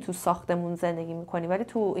ما میگیم تو ساختمون زندگی میکنیم ولی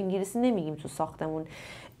تو انگلیسی نمیگیم تو ساختمون.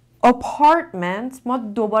 اپارتمنت ما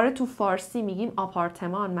دوباره تو فارسی میگیم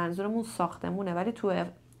آپارتمان منظورمون ساختمونه ولی تو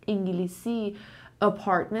انگلیسی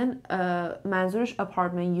اپارتمنت منظورش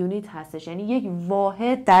اپارتمنت یونیت هستش یعنی یک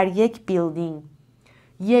واحد در یک بیلدینگ.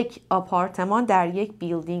 یک آپارتمان در یک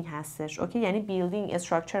بیلدینگ هستش. اوکی یعنی بیلدینگ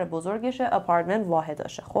استراکچر بزرگشه اپارتمنت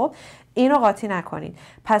واحدشه. خب اینو قاطی نکنید.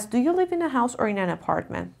 پس do you live in a house or in an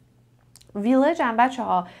apartment؟ ویلج هم بچه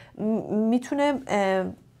ها میتونه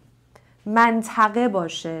منطقه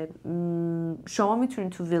باشه. شما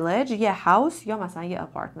میتونید تو ویلج یه هاوس یا مثلا یه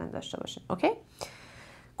اپارتمنت داشته باشید. اوکی؟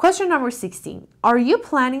 Question number 16. Are you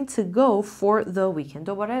planning to go for the weekend?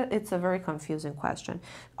 دوباره it's a very confusing question.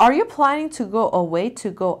 Are you planning to go away, to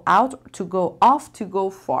go out, to go off, to go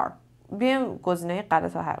far? بیایم گزینه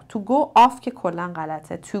غلط ها هست. To go off که کلا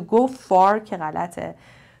غلطه. To go far که غلطه.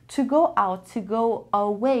 To go out, to go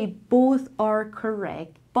away, both are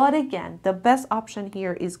correct. But again, the best option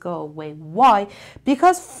here is go away. Why?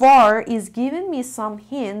 Because far is giving me some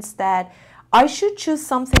hints that I should choose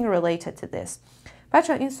something related to this.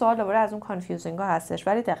 بچه این سوال دوباره از اون confusing ها هستش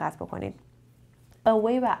ولی دقت بکنید.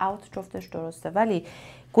 Away و out جفتش درسته ولی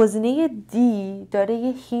گزینه D داره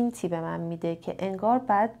یه هینتی به من میده که انگار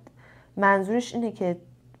بعد منظورش اینه که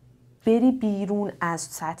بری بیرون از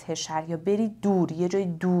سطح شهر یا بری دور یه جای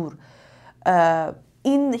دور.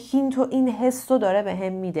 این هینت و این حس رو داره به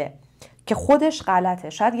هم میده که خودش غلطه.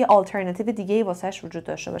 شاید یه آلترناتیو دیگه واسهش وجود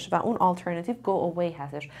داشته باشه و اون آلترناتیو go away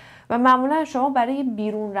هستش و معمولا شما برای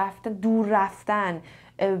بیرون رفتن دور رفتن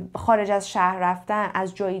خارج از شهر رفتن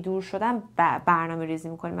از جایی دور شدن برنامه ریزی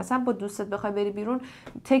میکنی. مثلا با دوستت بخوای بری بیرون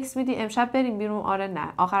تکست میدی امشب بریم بیرون آره نه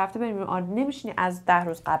آخر هفته بریم بیرون آره نمیشینی از 10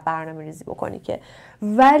 روز قبل برنامه ریزی بکنی که.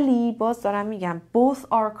 ولی باز دارم میگم both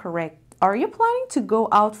are correct. Are you planning to go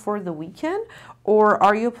out for the weekend or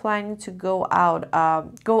are you planning to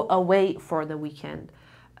go away for the weekend?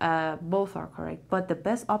 Both are correct but the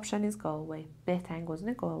best option is go away. بهترین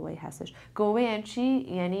گزینه go away هستش. Go away یعنی چی؟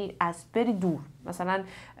 یعنی از بری دور. مثلا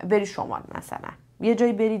بری شمال مثلا یه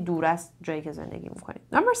جایی بری دور از جایی که زندگی میکنی.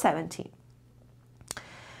 Number 17.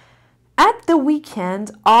 At the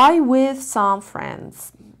weekend I with some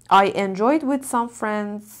friends. I enjoyed with some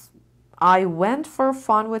friends. I went for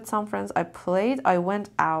fun with some friends. I played. I went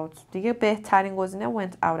out. دیگه بهترین گزینه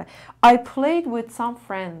went out. I played with some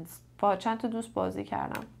friends. با چند تا دوست بازی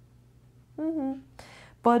کردم.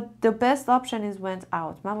 But the best option is went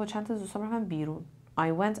out. من با چند تا دوستام رفتم بیرون.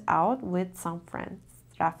 I went out with some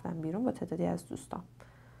friends. رفتم بیرون با تعدادی از دوستام.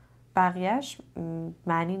 بقیهش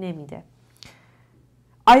معنی نمیده.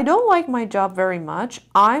 I don't like my job very much.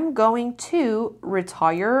 I'm going to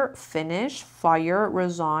retire, finish, fire,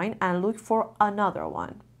 resign, and look for another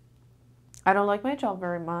one. I don't like my job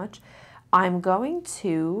very much. I'm going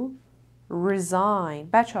to resign.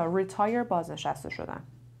 بچه ها retire بازنشسته شدن.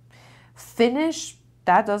 Finish,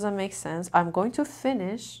 that doesn't make sense. I'm going to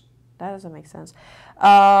finish. That doesn't make sense.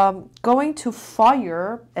 Going to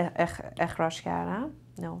fire. اخراج کردم.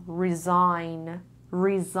 No. Resign.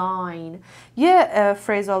 یه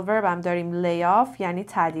phrasal verb هم داریم. lay off یعنی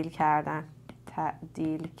تعدیل کردن.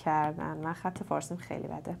 من خط فارسیم خیلی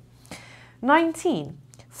بده. 19.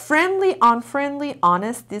 Friendly, unfriendly,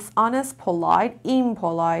 honest, dishonest, polite,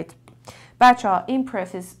 impolite. بچه ها این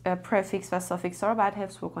پرفیکس و سافیکس ها رو باید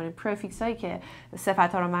حفظ بکنیم. پرفیکس هایی که صفت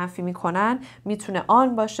ها رو منفی میکنن میتونه on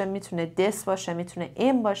باشه، میتونه this باشه، میتونه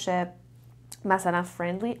in باشه. مثلا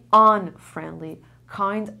friendly, unfriendly,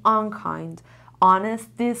 kind, unkind, honest,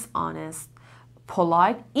 dishonest,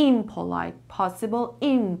 polite, impolite, possible,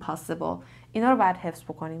 impossible. اینا رو باید حفظ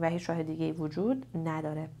بکنیم و هیچ راه دیگه وجود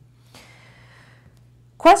نداره.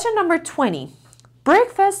 Question number 20.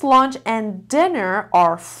 Breakfast, lunch, and dinner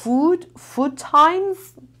are food times.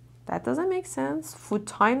 That doesn't make sense. Food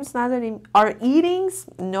times نداریم. Are eatings?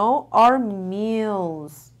 No. Are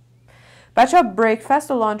meals. بچه ها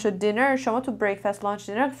breakfast و lunch و dinner شما تو breakfast, lunch,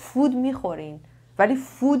 dinner food میخورین ولی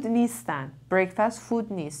food نیستن. breakfast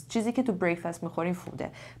food نیست. چیزی که تو breakfast میخورین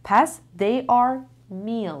فوده. پس they are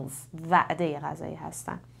meals. وعده غذایی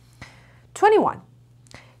هستن. 21.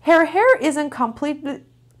 Her hair isn't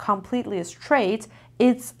completely straight.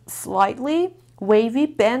 It's slightly wavy,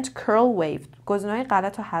 bent, curl, waved. گزینه‌های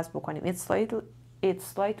غلط رو حذف بکنیم. It's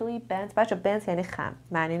slightly bent. بچه bent یعنی خم.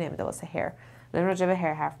 معنی نمیده واسه hair. داریم راجع به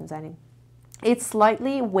hair حرف میزنیم. It's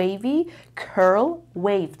slightly wavy, curl,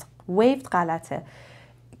 waved. Waved غلطه.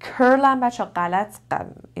 curl هم بچه غلط.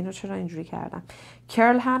 اینو چرا اینجوری کردم؟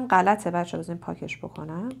 curl هم غلطه بچه. بذاریم پاکش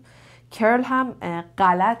بکنم. curl هم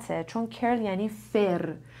غلطه چون curl یعنی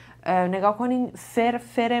فر. نگاه کنین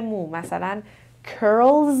فر مو. مثلا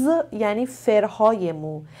curls یعنی فرهای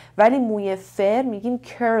مو ولی موی فر میگیم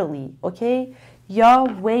curly. اوکی؟ یا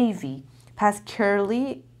wavy. پس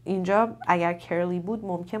curly اینجا اگر curly بود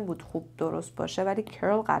ممکن بود خوب درست باشه ولی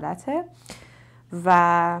curl غلطه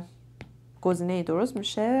و گزینه درست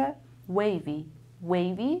میشه wavy.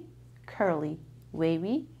 wavy curly.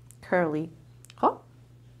 wavy curly. خب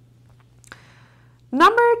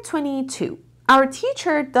number 22. Our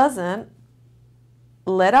teacher doesn't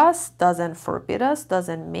let us, doesn't forbid us,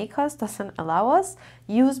 doesn't make us, doesn't allow us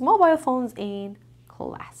use mobile phones in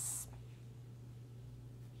class.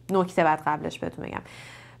 نکته بعد قبلش بهتون بگم.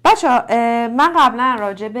 بچه ها من قبلا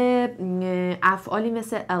راجع به افعالی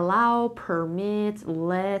مثل allow, permit,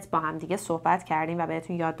 let با هم دیگه صحبت کردیم و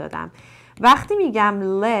بهتون یاد دادم. وقتی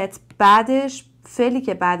میگم let بعدش فعلی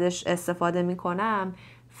که بعدش استفاده میکنم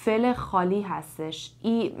فعل خالی هستش.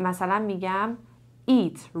 مثلا میگم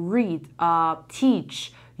eat, read,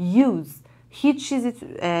 teach, use. هیچ چیزی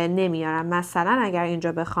نمیارم. مثلا اگر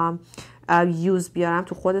اینجا بخوام use بیارم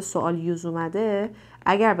تو خود سوال use اومده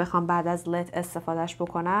اگر بخوام بعد از let استفادهش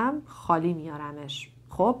بکنم خالی میارمش.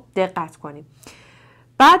 خب دقت کنیم.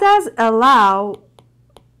 بعد از allow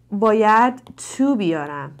باید to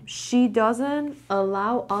بیارم. She doesn't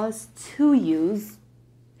allow us to use.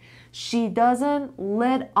 She doesn't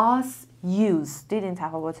let us use. دیدین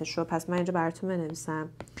تفاوتش رو؟ پس من اینجا براتون بنویسم.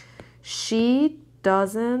 She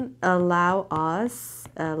doesn't allow us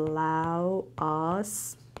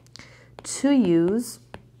to use.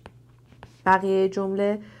 بقیه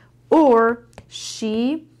جمله or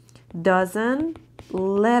she doesn't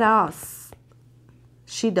let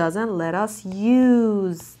us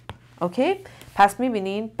use. اوکی؟ پس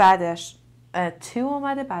میبینین بعدش to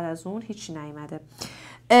اومده بعد از اون هیچی نیومده.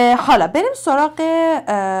 حالا بریم سراغ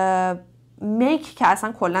make که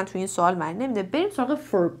اصلا کلا تو این سوال معنی نمیده. بریم سراغ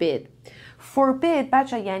forbid. forbid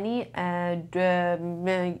بچه یعنی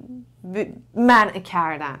منع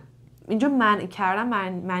کردن. اینجا منع کردن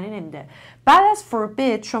معنی نمیده. بعد از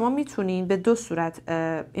forbid شما میتونین به دو صورت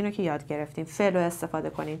اینو که یاد گرفتین فعل رو استفاده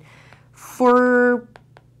کنین.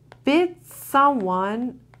 forbid someone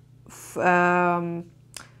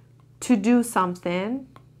to do something,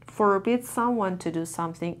 forbid someone to do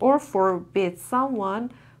something, or forbid someone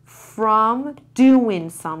from doing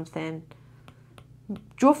something.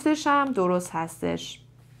 جفتش هم درست هستش.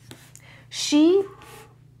 She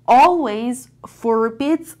always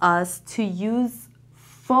forbids us to use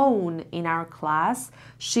phone in our class.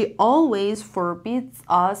 She always forbids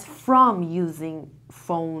us from using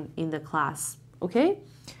phone in the class. Okay?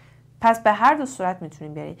 پس به هر دو صورت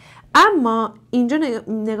میتونیم بیاریم. اما اینجا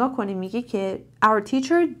نگاه کنیم میگه که our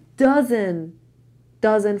teacher doesn't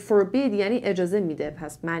doesn't forbid یعنی اجازه میده،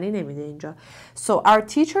 پس معنی نمیده اینجا. So our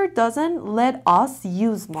teacher doesn't let us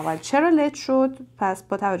use mobile. چرا let شد؟ پس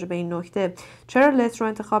با توجه به این نکته چرا let رو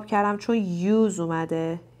انتخاب کردم؟ چون use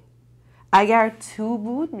اومده. اگر to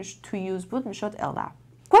بود to use بود میشد allow.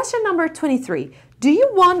 Question number 23. Do you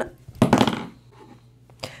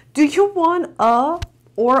want a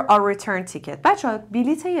or a return ticket? بچه‌ها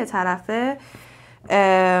بلیت یه طرفه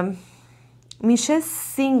میشه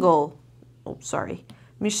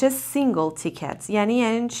میشه single ticket.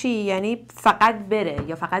 یعنی چی؟ یعنی فقط بره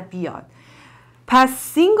یا فقط بیاد.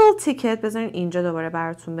 پس single ticket بذارین اینجا دوباره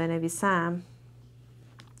براتون بنویسم.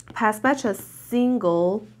 پس بچه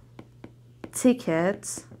single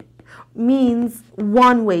ticket means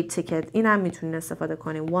one way ticket. این هم میتونین استفاده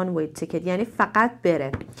کنین. one way ticket یعنی فقط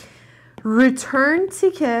بره. return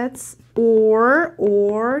tickets or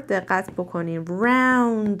دقت بکنین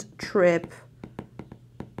round trip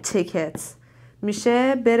tickets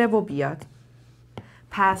میشه بره و بیاد.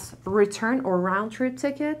 پس return or round trip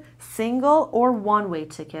ticket, single or one way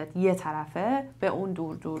ticket یه طرفه به اون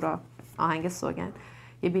دور دورا. آهنگ سوگن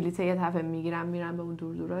یه بلیت یه طرفه میگیرم به اون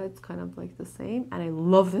دور دورا. It's kind of like the same and I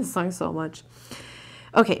love this song so much.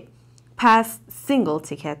 Okay, past single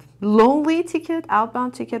ticket, lonely ticket,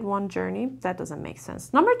 outbound ticket, one journey. That doesn't make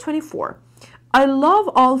sense. Number 24. I love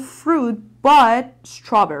all fruit but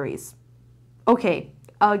strawberries. Okay,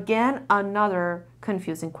 again another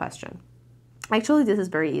confusing question. Actually this is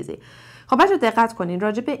very easy. خب بچه دقت کنین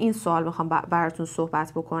راجع به این سوال میخوام براتون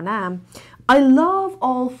صحبت بکنم. I love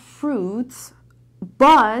all fruits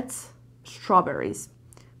but strawberries.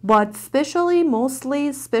 But especially, mostly,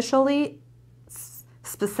 especially,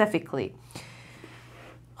 specifically.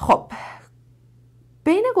 خب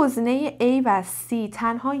بین گزینه A و C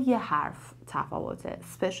تنها یه حرف تفاوته.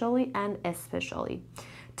 Especially and especially.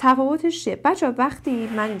 تفاوتش چیه؟ بچه وقتی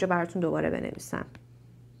من اینجا براتون دوباره بنویسم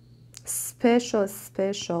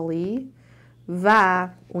specially و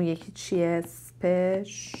اون یکی چیه؟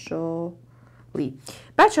 specially.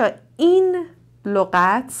 بچه این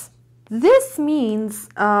لغت this means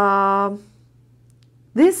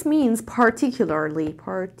particularly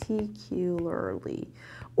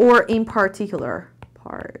or in particular.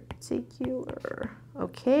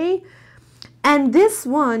 Okay, and this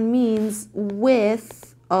one means with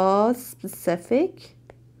a specific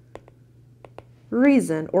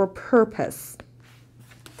reason or purpose.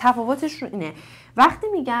 تفاوتش رو اینه وقتی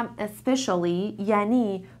میگم especially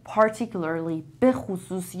یعنی particularly به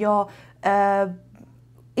خصوص یا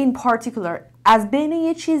in particular از بین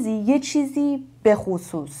یه چیزی به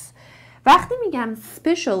خصوص. وقتی میگم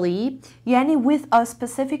specially یعنی with a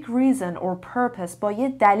specific reason or purpose با یه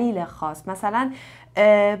dلیل خاص. مثلا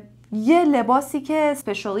یه لباسی که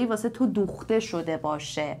specially واسه تو دوخته شده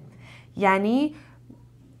باشه یعنی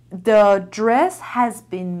the dress has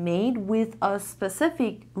been made with a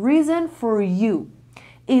specific reason for you.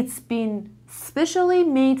 It's been specially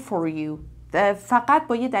made for you. فقط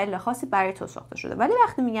با یه دلیل خاصی برای تو ساخته شده. ولی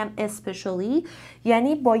وقتی میگم especially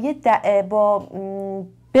یعنی با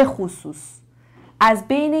به خصوص از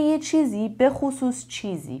بین یه چیزی به خصوص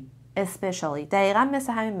چیزی. especially دقیقا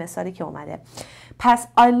مثل همین مثالی که اومده. پس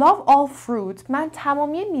I love all fruit من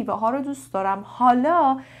تمامی میوه ها رو دوست دارم.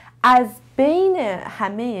 حالا از بین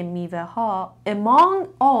همه میوه ها among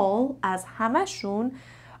all از همشون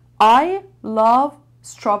I love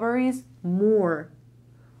strawberries more.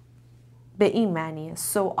 به این معنیه.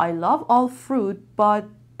 So I love all fruit but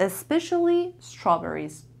especially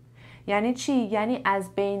strawberries. یعنی چی؟ یعنی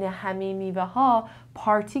از بین همه میوه ها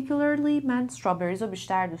particularly من strawberries رو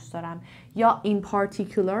بیشتر دوست دارم یا in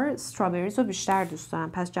particular strawberries رو بیشتر دوست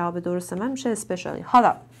دارم. پس جواب درست من میشه especially.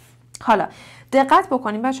 حالا دقت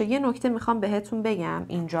بکنیم بچه یه نکته میخوام بهتون بگم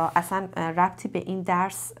اینجا اصلا ربطی به این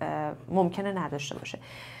درس ممکنه نداشته باشه.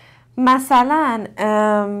 مثلا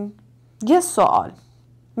یه سوال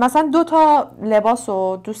مثلا 2 تا لباس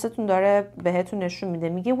رو دوستتون داره بهتون نشون میده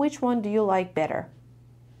میگه which one do you like better?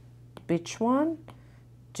 Which one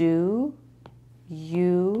do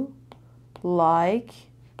you like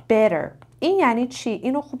better? این یعنی چی؟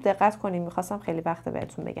 اینو خوب دقت کنیم میخواستم خیلی وقت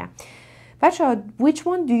بهتون بگم. بچه‌ها which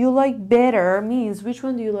one do you like better means which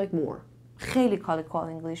one do you like more. خیلی کال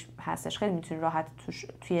انگلیش هستش. خیلی میتونید راحت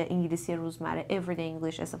توی انگلیسی روزمره everyday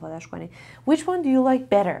English استفادهش کنید. Which one do you like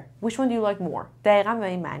better? Which one do you like more? دقیقاً به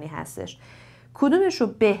این معنی هستش. کدومش رو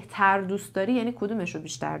بهتر دوست داری یعنی کدومش رو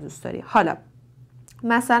بیشتر دوست داری. حالا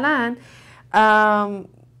مثلا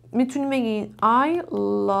میتونید بگین I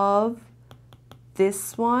love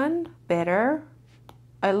this one better.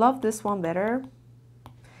 I love this one better.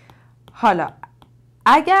 حالا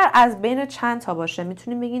اگر از بین چند تا باشه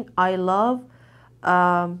میتونیم بگین I love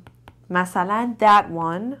مثلا that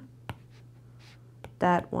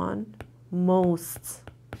one most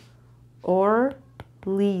or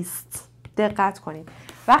least. دقت کنید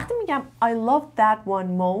وقتی میگم I love that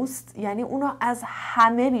one most یعنی اونو از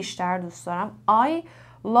همه بیشتر دوست دارم. I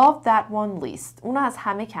love that one least اونو از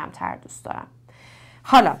همه کمتر دوست دارم.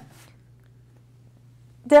 حالا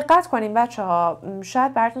دقت کنیم بچه ها،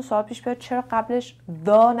 شاید براتون سوال پیش بیاد چرا قبلش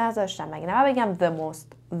the نذاشتم، مگه نه بگم the most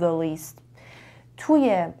the least.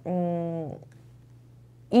 توی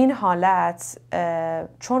این حالت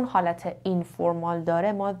چون حالت اینفورمال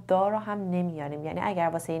داره ما دا رو هم نمیاریم، یعنی اگر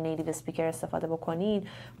واسه نیتیو اسپیکر استفاده بکنین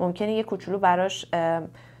ممکنه یه کوچولو براش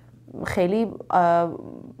خیلی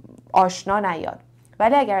آشنا نیاد،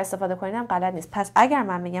 ولی اگر استفاده کنین هم غلط نیست. پس اگر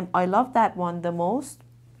من بگم I love that one the most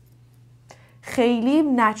خیلی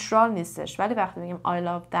نچرال نیستش، ولی وقتی بگم I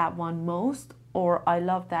love that one most or I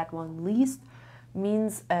love that one least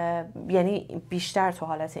means یعنی بیشتر تو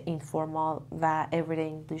حالت اینفورمال و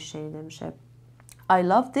everyday English شنیده میشه. I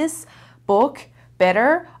love this book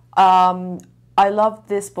better. I love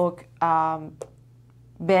this book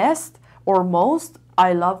best or most.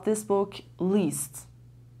 I love this book least.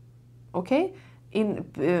 اوکی؟ این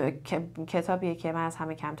کتابیه که من از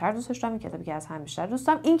همه کمتر دوستش دارم، این کتابی که از همه بیشتر دوست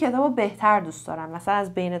دارم، این کتابو بهتر دوست دارم. مثلا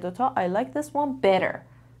از بین دوتا I like this one better.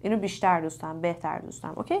 اینو بیشتر دوست دارم، بهتر دوست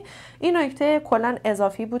دارم. اوکی؟ این نکته کلا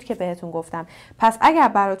اضافی بود که بهتون گفتم. پس اگر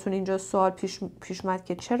براتون اینجا سوال پیش اومد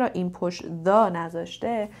که چرا این پشت the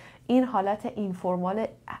نذاشته، این حالت اینفورمال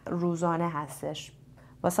روزانه هستش.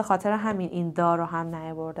 واسه خاطر همین این دا رو هم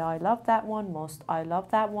نیاورده. I love that one most. I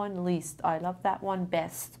love that one least. I love that one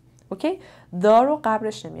best. اوکی؟ دا رو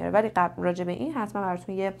قبلش نمیاره، ولی راجع به این حتما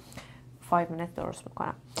براتون یه 5 minute درست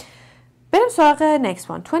میکنم. بریم سراغ next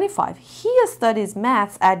one. 25. He studies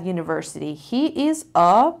maths at university. He is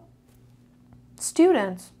a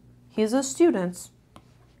student. He is a student.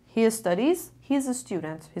 He studies. He is a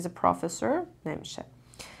student. He's a professor. نمیشه.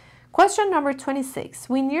 Question number 26.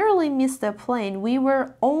 We nearly missed the plane. We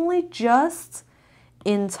were only just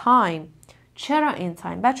in time. چرا in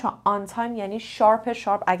time؟ بچه ها on time یعنی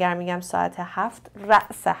sharp اگر میگم ساعت 7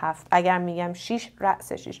 رأس 7 اگر میگم 6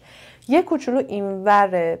 رأس 6 یه کوچولو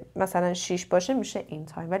اینور مثلا 6 باشه میشه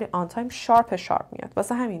in time ولی on time sharp میاد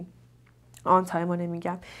واسه همین on time رو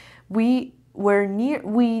نمیگم. We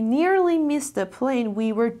nearly missed the plane.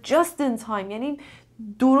 We were just in time یعنی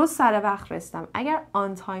درست سر وقت رسیدم. اگر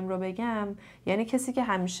on time رو بگم یعنی کسی که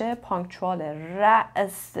همیشه پانکچواله،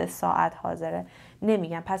 رأس ساعت حاضره،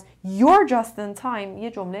 نمیگم. پس you're just in time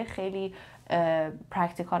یه جمله خیلی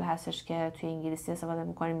پرکتیکال هستش که توی انگلیسی استفاده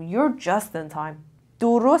میکنیم. you're just in time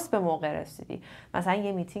درست به موقع رسیدی. مثلا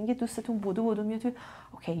یه میتینگ دوستتون بودو میاد توی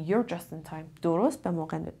okay you're just in time درست به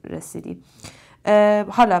موقع رسیدی.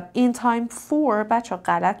 حالا in time for بچه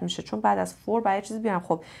غلط میشه چون بعد از for باید چیزی بیارم.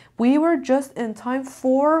 خب we were just in time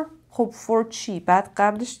for خب for چی؟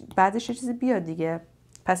 بعدش یه چیزی بیاد دیگه.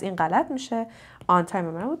 پس این غلط میشه. on time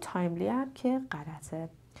و timely هم که غلطه.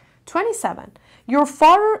 27. Your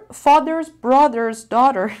father's brother's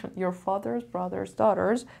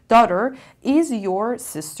daughter is your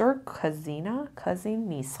sister cousin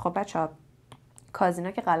نیست. خب بچه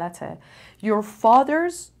کازینا که غلطه. Your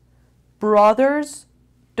father's brother's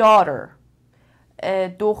daughter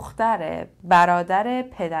دختر برادر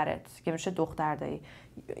پدرت که میشه دختر دایی.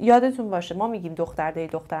 یادتون باشه ما میگیم دختر دایی،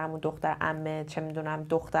 دختر عمو، دختر عمه، چه میدونم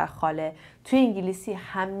دختر خاله. توی انگلیسی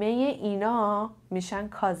همه اینا میشن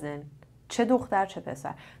کازن، چه دختر چه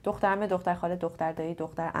پسر. دختر عمه، دختر خاله، دختر دایی،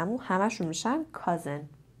 دختر عمو همشون میشن کازن.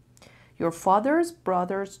 Your father's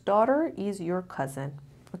brother's daughter is your cousin.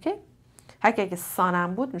 اوکی؟ اگه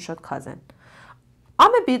سانم بود میشد کازن.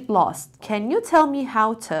 I'm a bit lost. Can you tell me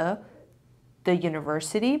how to the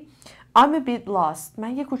university? I'm a bit lost.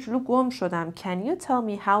 من یه کوچولو گم شدم. Can you tell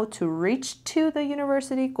me how to reach to the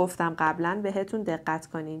university? گفتم قبلا بهتون دقت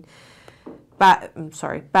کنین.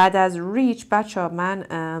 بعد از reach بچه ها من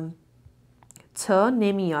تا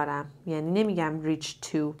نمیارم، یعنی نمیگم reach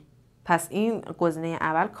to. پس این گزینه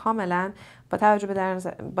اول کاملا با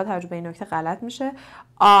توجه به این نکته غلط میشه.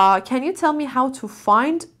 Can you tell me how to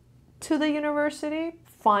find to the university?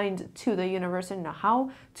 Find to the university. No, how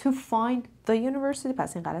to find the university.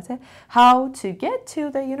 پس این غلطه. How to get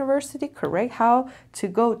to the university. Correct. How to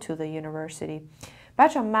go to the university.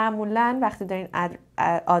 بچه معمولا وقتی دارین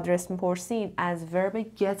آدرس میپرسین از verb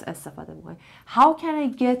get استفاده میکنین. How can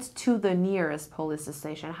I get to the nearest police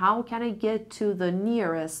station? How can I get to the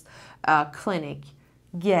nearest clinic?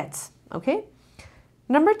 Get. Okay.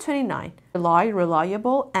 Number 29.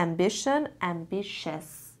 Reliable, ambition,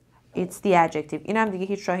 ambitious. It's the adjective. اینم دیگه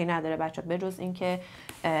هیچ راهی نداره بچه به جز اینکه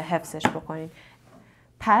حفظش بکنین.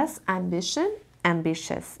 پس ambition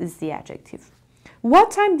Ambitious is the adjective.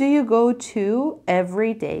 What time do you go to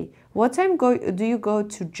every day? What time do you go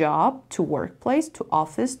to job, to workplace, to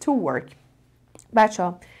office, to work?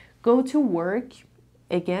 بچه go to work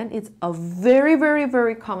again it's a very very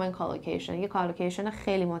very common collocation. یه collocation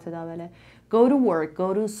خیلی متداوله. Go to work,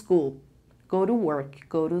 go to school. Go to work,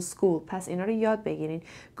 go to school. پس اینا رو یاد بگیرین.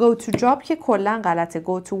 Go to job که کلا غلطه.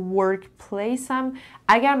 Go to workplace هم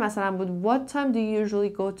اگر مثلا بود what time do you usually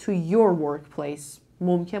go to your workplace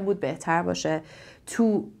ممکن بود بهتر باشه. To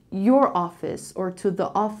your office or to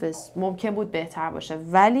the office ممکن بود بهتر باشه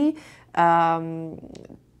ولی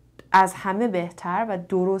از همه بهتر و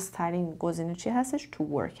درست ترین گزینه چی هستش؟ To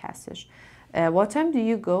work هستش. What time do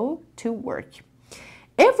you go to work?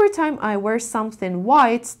 Every time I wear something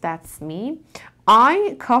white, that's me,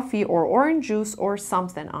 I coffee or orange juice or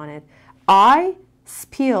something on it. I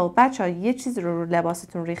spill. بچه ها یه چیز رو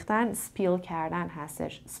لباستون ریختن spill کردن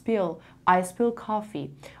هستش. Spill. I spill coffee.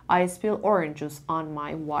 I spill orange juice on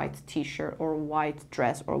my white t-shirt or white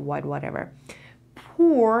dress or white whatever.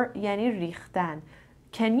 Pour یعنی ریختن.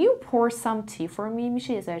 Can you pour some tea for me?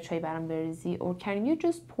 میشه یه ذره چای برام بریزی? Or can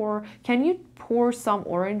you pour some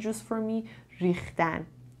orange juice for me?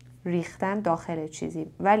 ریختن داخل چیزی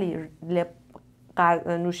ولی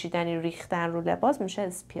نوشیدنی ریختن رو لباس میشه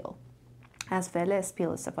spill. از فعل spill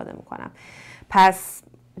استفاده میکنم. پس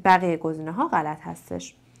بقیه گزینه ها غلط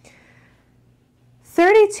هستش.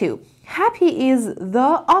 32. Happy is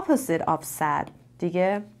the opposite of sad.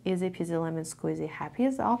 دیگه easy peasy lemon squeezy. Happy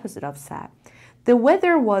is the opposite of sad. The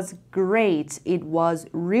weather was great. It was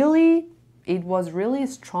really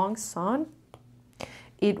strong sun.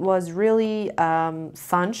 It was really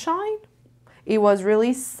sunshine. It was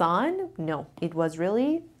really sun. No, it was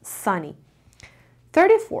really sunny.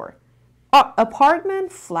 34.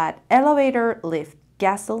 Apartment, flat, elevator, lift,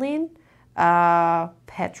 gasoline,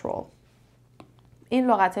 petrol. این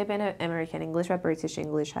لغت‌های بین American English و British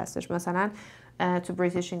English هستش. مثلا تو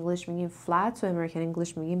British English میگیم flat، تو American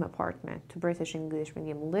English میگیم apartment. تو British English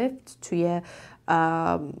میگیم lift، توی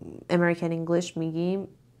American English میگیم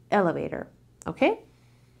elevator. Okay?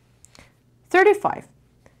 35.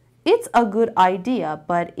 It's a good idea,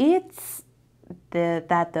 but it's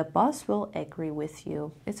that the boss will agree with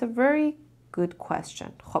you. It's a very good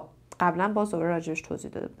question. خب قبلا باز دوباره راجعش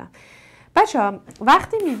توضیح داده بودم. بچه‌ها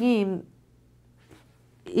وقتی میگیم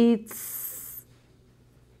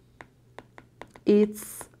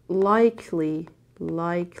it's likely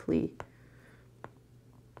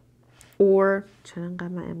or چرا انقدر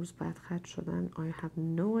من امروز بد خط شدن I have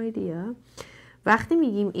no idea. وقتی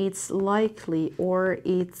میگیم it's likely or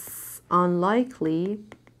it's unlikely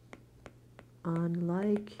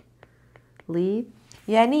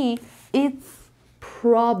یعنی it's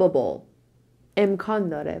probable امکان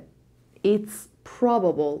داره. It's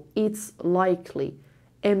probable, it's likely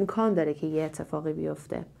امکان داره که یه اتفاقی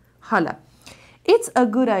بیفته. حالا it's a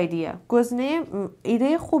good idea گزینه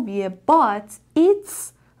ایده خوبیه but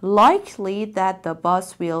it's likely that the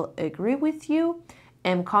boss will agree with you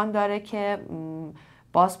امکان داره که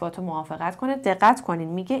باس با تو موافقت کنه. دقت کنین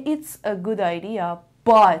میگه it's a good idea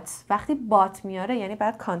but وقتی but میاره یعنی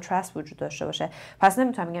باید کانترست وجود داشته باشه. پس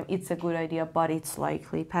نمیتونم بگم it's a good idea but it's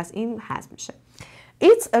likely. پس این حذف میشه.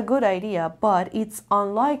 It's a good idea but it's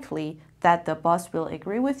unlikely that the boss will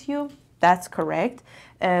agree with you. That's correct.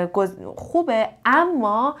 خوبه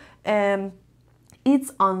اما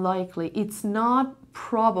it's unlikely. It's not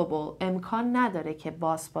probable. امکان نداره که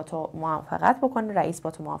باس با تو موافقت بکنه. رئیس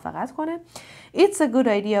با تو موافقت کنه. It's a good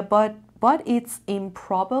idea but it's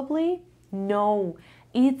improbably. No.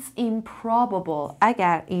 It's improbable.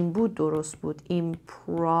 اگر این بود درست بود.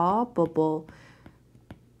 Improbable.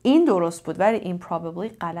 این درست بود ولی improbably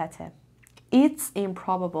غلطه. It's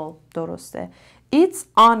improbable درسته. It's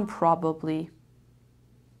unprobably.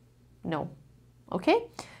 No. Okay?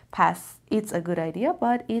 Pass. It's a good idea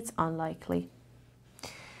but it's unlikely.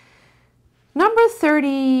 Number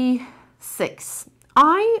 36.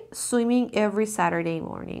 I swimming every Saturday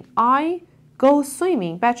morning. I go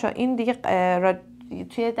swimming. بچه این دیگه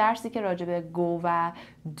توی درسی که راجع به go و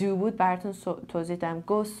do بود براتون توضیح دادم.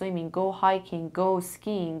 Go swimming, go hiking, go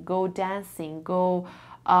skiing, go dancing, go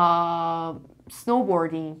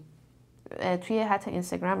snowboarding. توی حتی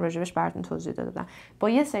اینستاگرام راجبش براتون توضیح داده بودم. با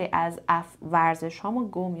یه سری از ورزش ها ما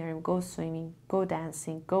go میاریم. Go swimming, go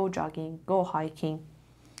dancing, go jogging, go hiking.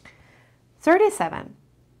 37.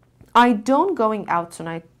 I don't going out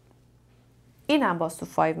tonight. اینم باز تو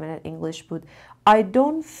 5 minute English بود. I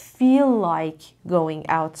don't feel like going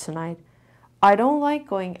out tonight. I don't like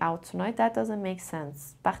going out tonight. That doesn't make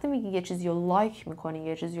sense. وقتی میگی یه چیزی رو like میکنی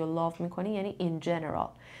یه چیزی رو love میکنی یعنی in general.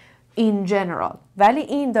 in general. ولی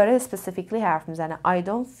این داره specifically حرف میزنه. I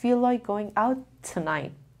don't feel like going out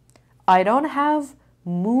tonight. I don't have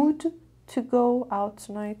mood to go out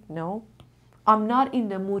tonight. No. I'm not in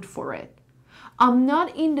the mood for it. I'm not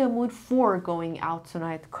in the mood for going out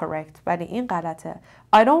tonight. Correct. ولی این غلطه.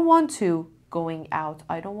 I don't want to going out.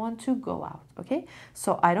 I don't want to go out. Okay?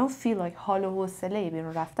 So I don't feel like حال و حوصله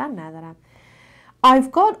بیرون رفتن ندارم.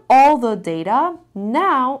 I've got all the data.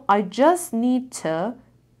 Now I just need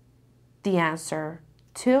the answer,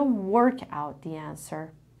 to work out the answer,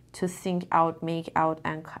 to think out, make out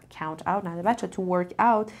and count out. نه بچه to work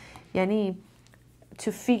out یعنی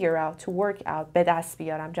to figure out, to work out، به دست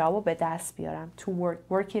بیارم، جواب به دست بیارم. To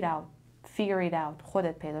work it out, figure it out،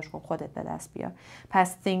 خودت پیداش کن، خودت به دست بیار.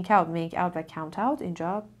 پس think out, make out و count out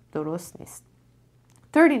اینجا درست نیست.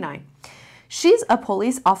 39. She's a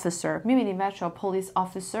police officer. میبینیم بچه ها police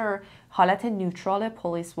officer حالت نیوترال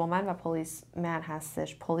police woman و police man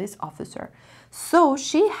هستش. police officer. So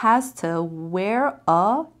she has to wear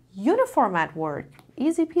a uniform at work.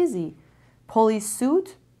 Easy peasy. Police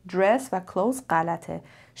suit, dress و clothes غلطه.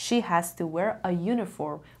 She has to wear a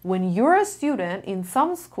uniform. When you're a student in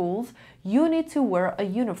some schools, you need to wear a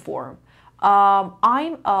uniform.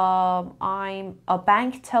 I'm a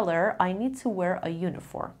bank teller. I need to wear a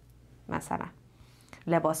uniform. مثلا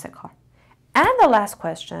لباس کار. And the last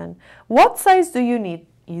question, what size do you need?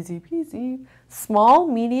 Easy peasy. Small,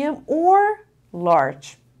 medium or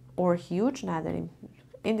large or huge نداریم.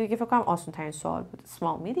 این دیگه فکر کنم آسان ترین سوال بود.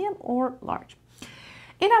 Small, medium or large.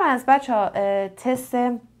 این هم از بچه ها تست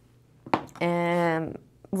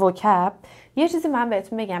وکب. یه چیزی من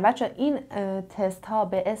بهتون بگم بچه ها، این تست ها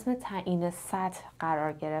به اسم تعیین سطح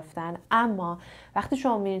قرار گرفتن، اما وقتی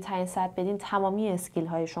شما میرین تعیین سطح بدین تمامی اسکیل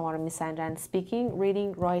های شما رو میسنجن. speaking,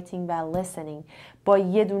 reading, writing و listening. با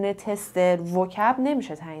یه دونه تست وکب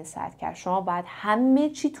نمیشه تعیین سطح کرد. شما باید همه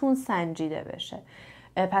چیتون سنجیده بشه.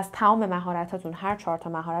 پس تمام مهارتاتون، هر 4 تا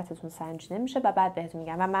مهارتتون سنجیده میشه و بعد بهتون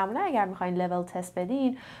میگن. و معمولا اگر میخواین لول تست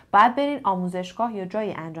بدین باید برین آموزشگاه یا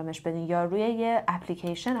جایی انجامش بدین یا روی یه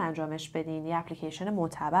اپلیکیشن انجامش بدین، یه اپلیکیشن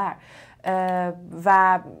معتبر.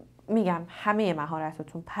 و میگم همه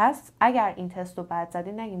مهارتتون. پس اگر این تست رو بعد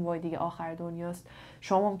زدین نگین وای دیگه آخر دنیاست.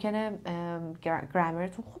 شما ممکنه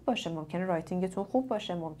گرامرتون خوب باشه، ممکنه رایتینگتون خوب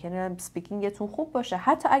باشه، ممکنه سپیکینگتون خوب باشه،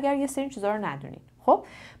 حتی اگر یه سری چیزا رو ندونین. خب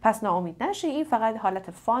پس ناامید نشین. این فقط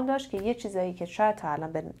حالت فان داشت که یه چیزایی که شاید تا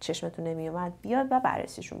الان به چشمتون نمیومد بیاد و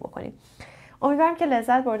بررسیشون بکنین. امیدوارم که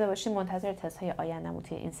لذت برده باشین. منتظر تست های آینده‌مون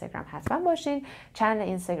توی اینستاگرام حتما باشین. چنل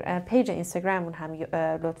اینستاگرام، پیج اینستاگراممون هم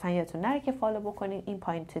لطفاً یادتون نره که فالو بکنین. این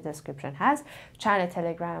پایین تو دسکریپشن هست. چنل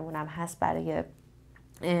تلگراممون هم هست برای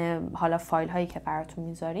حالا فایل هایی که براتون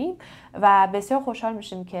میذاریم و بسیار خوشحال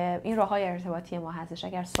میشیم که این راههای ارتباطی ما هستش.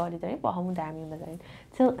 اگر سوالی دارین با همون در میون بذارین.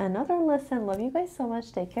 Till another lesson. Love you guys so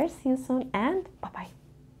much. Take care. See you soon and bye bye.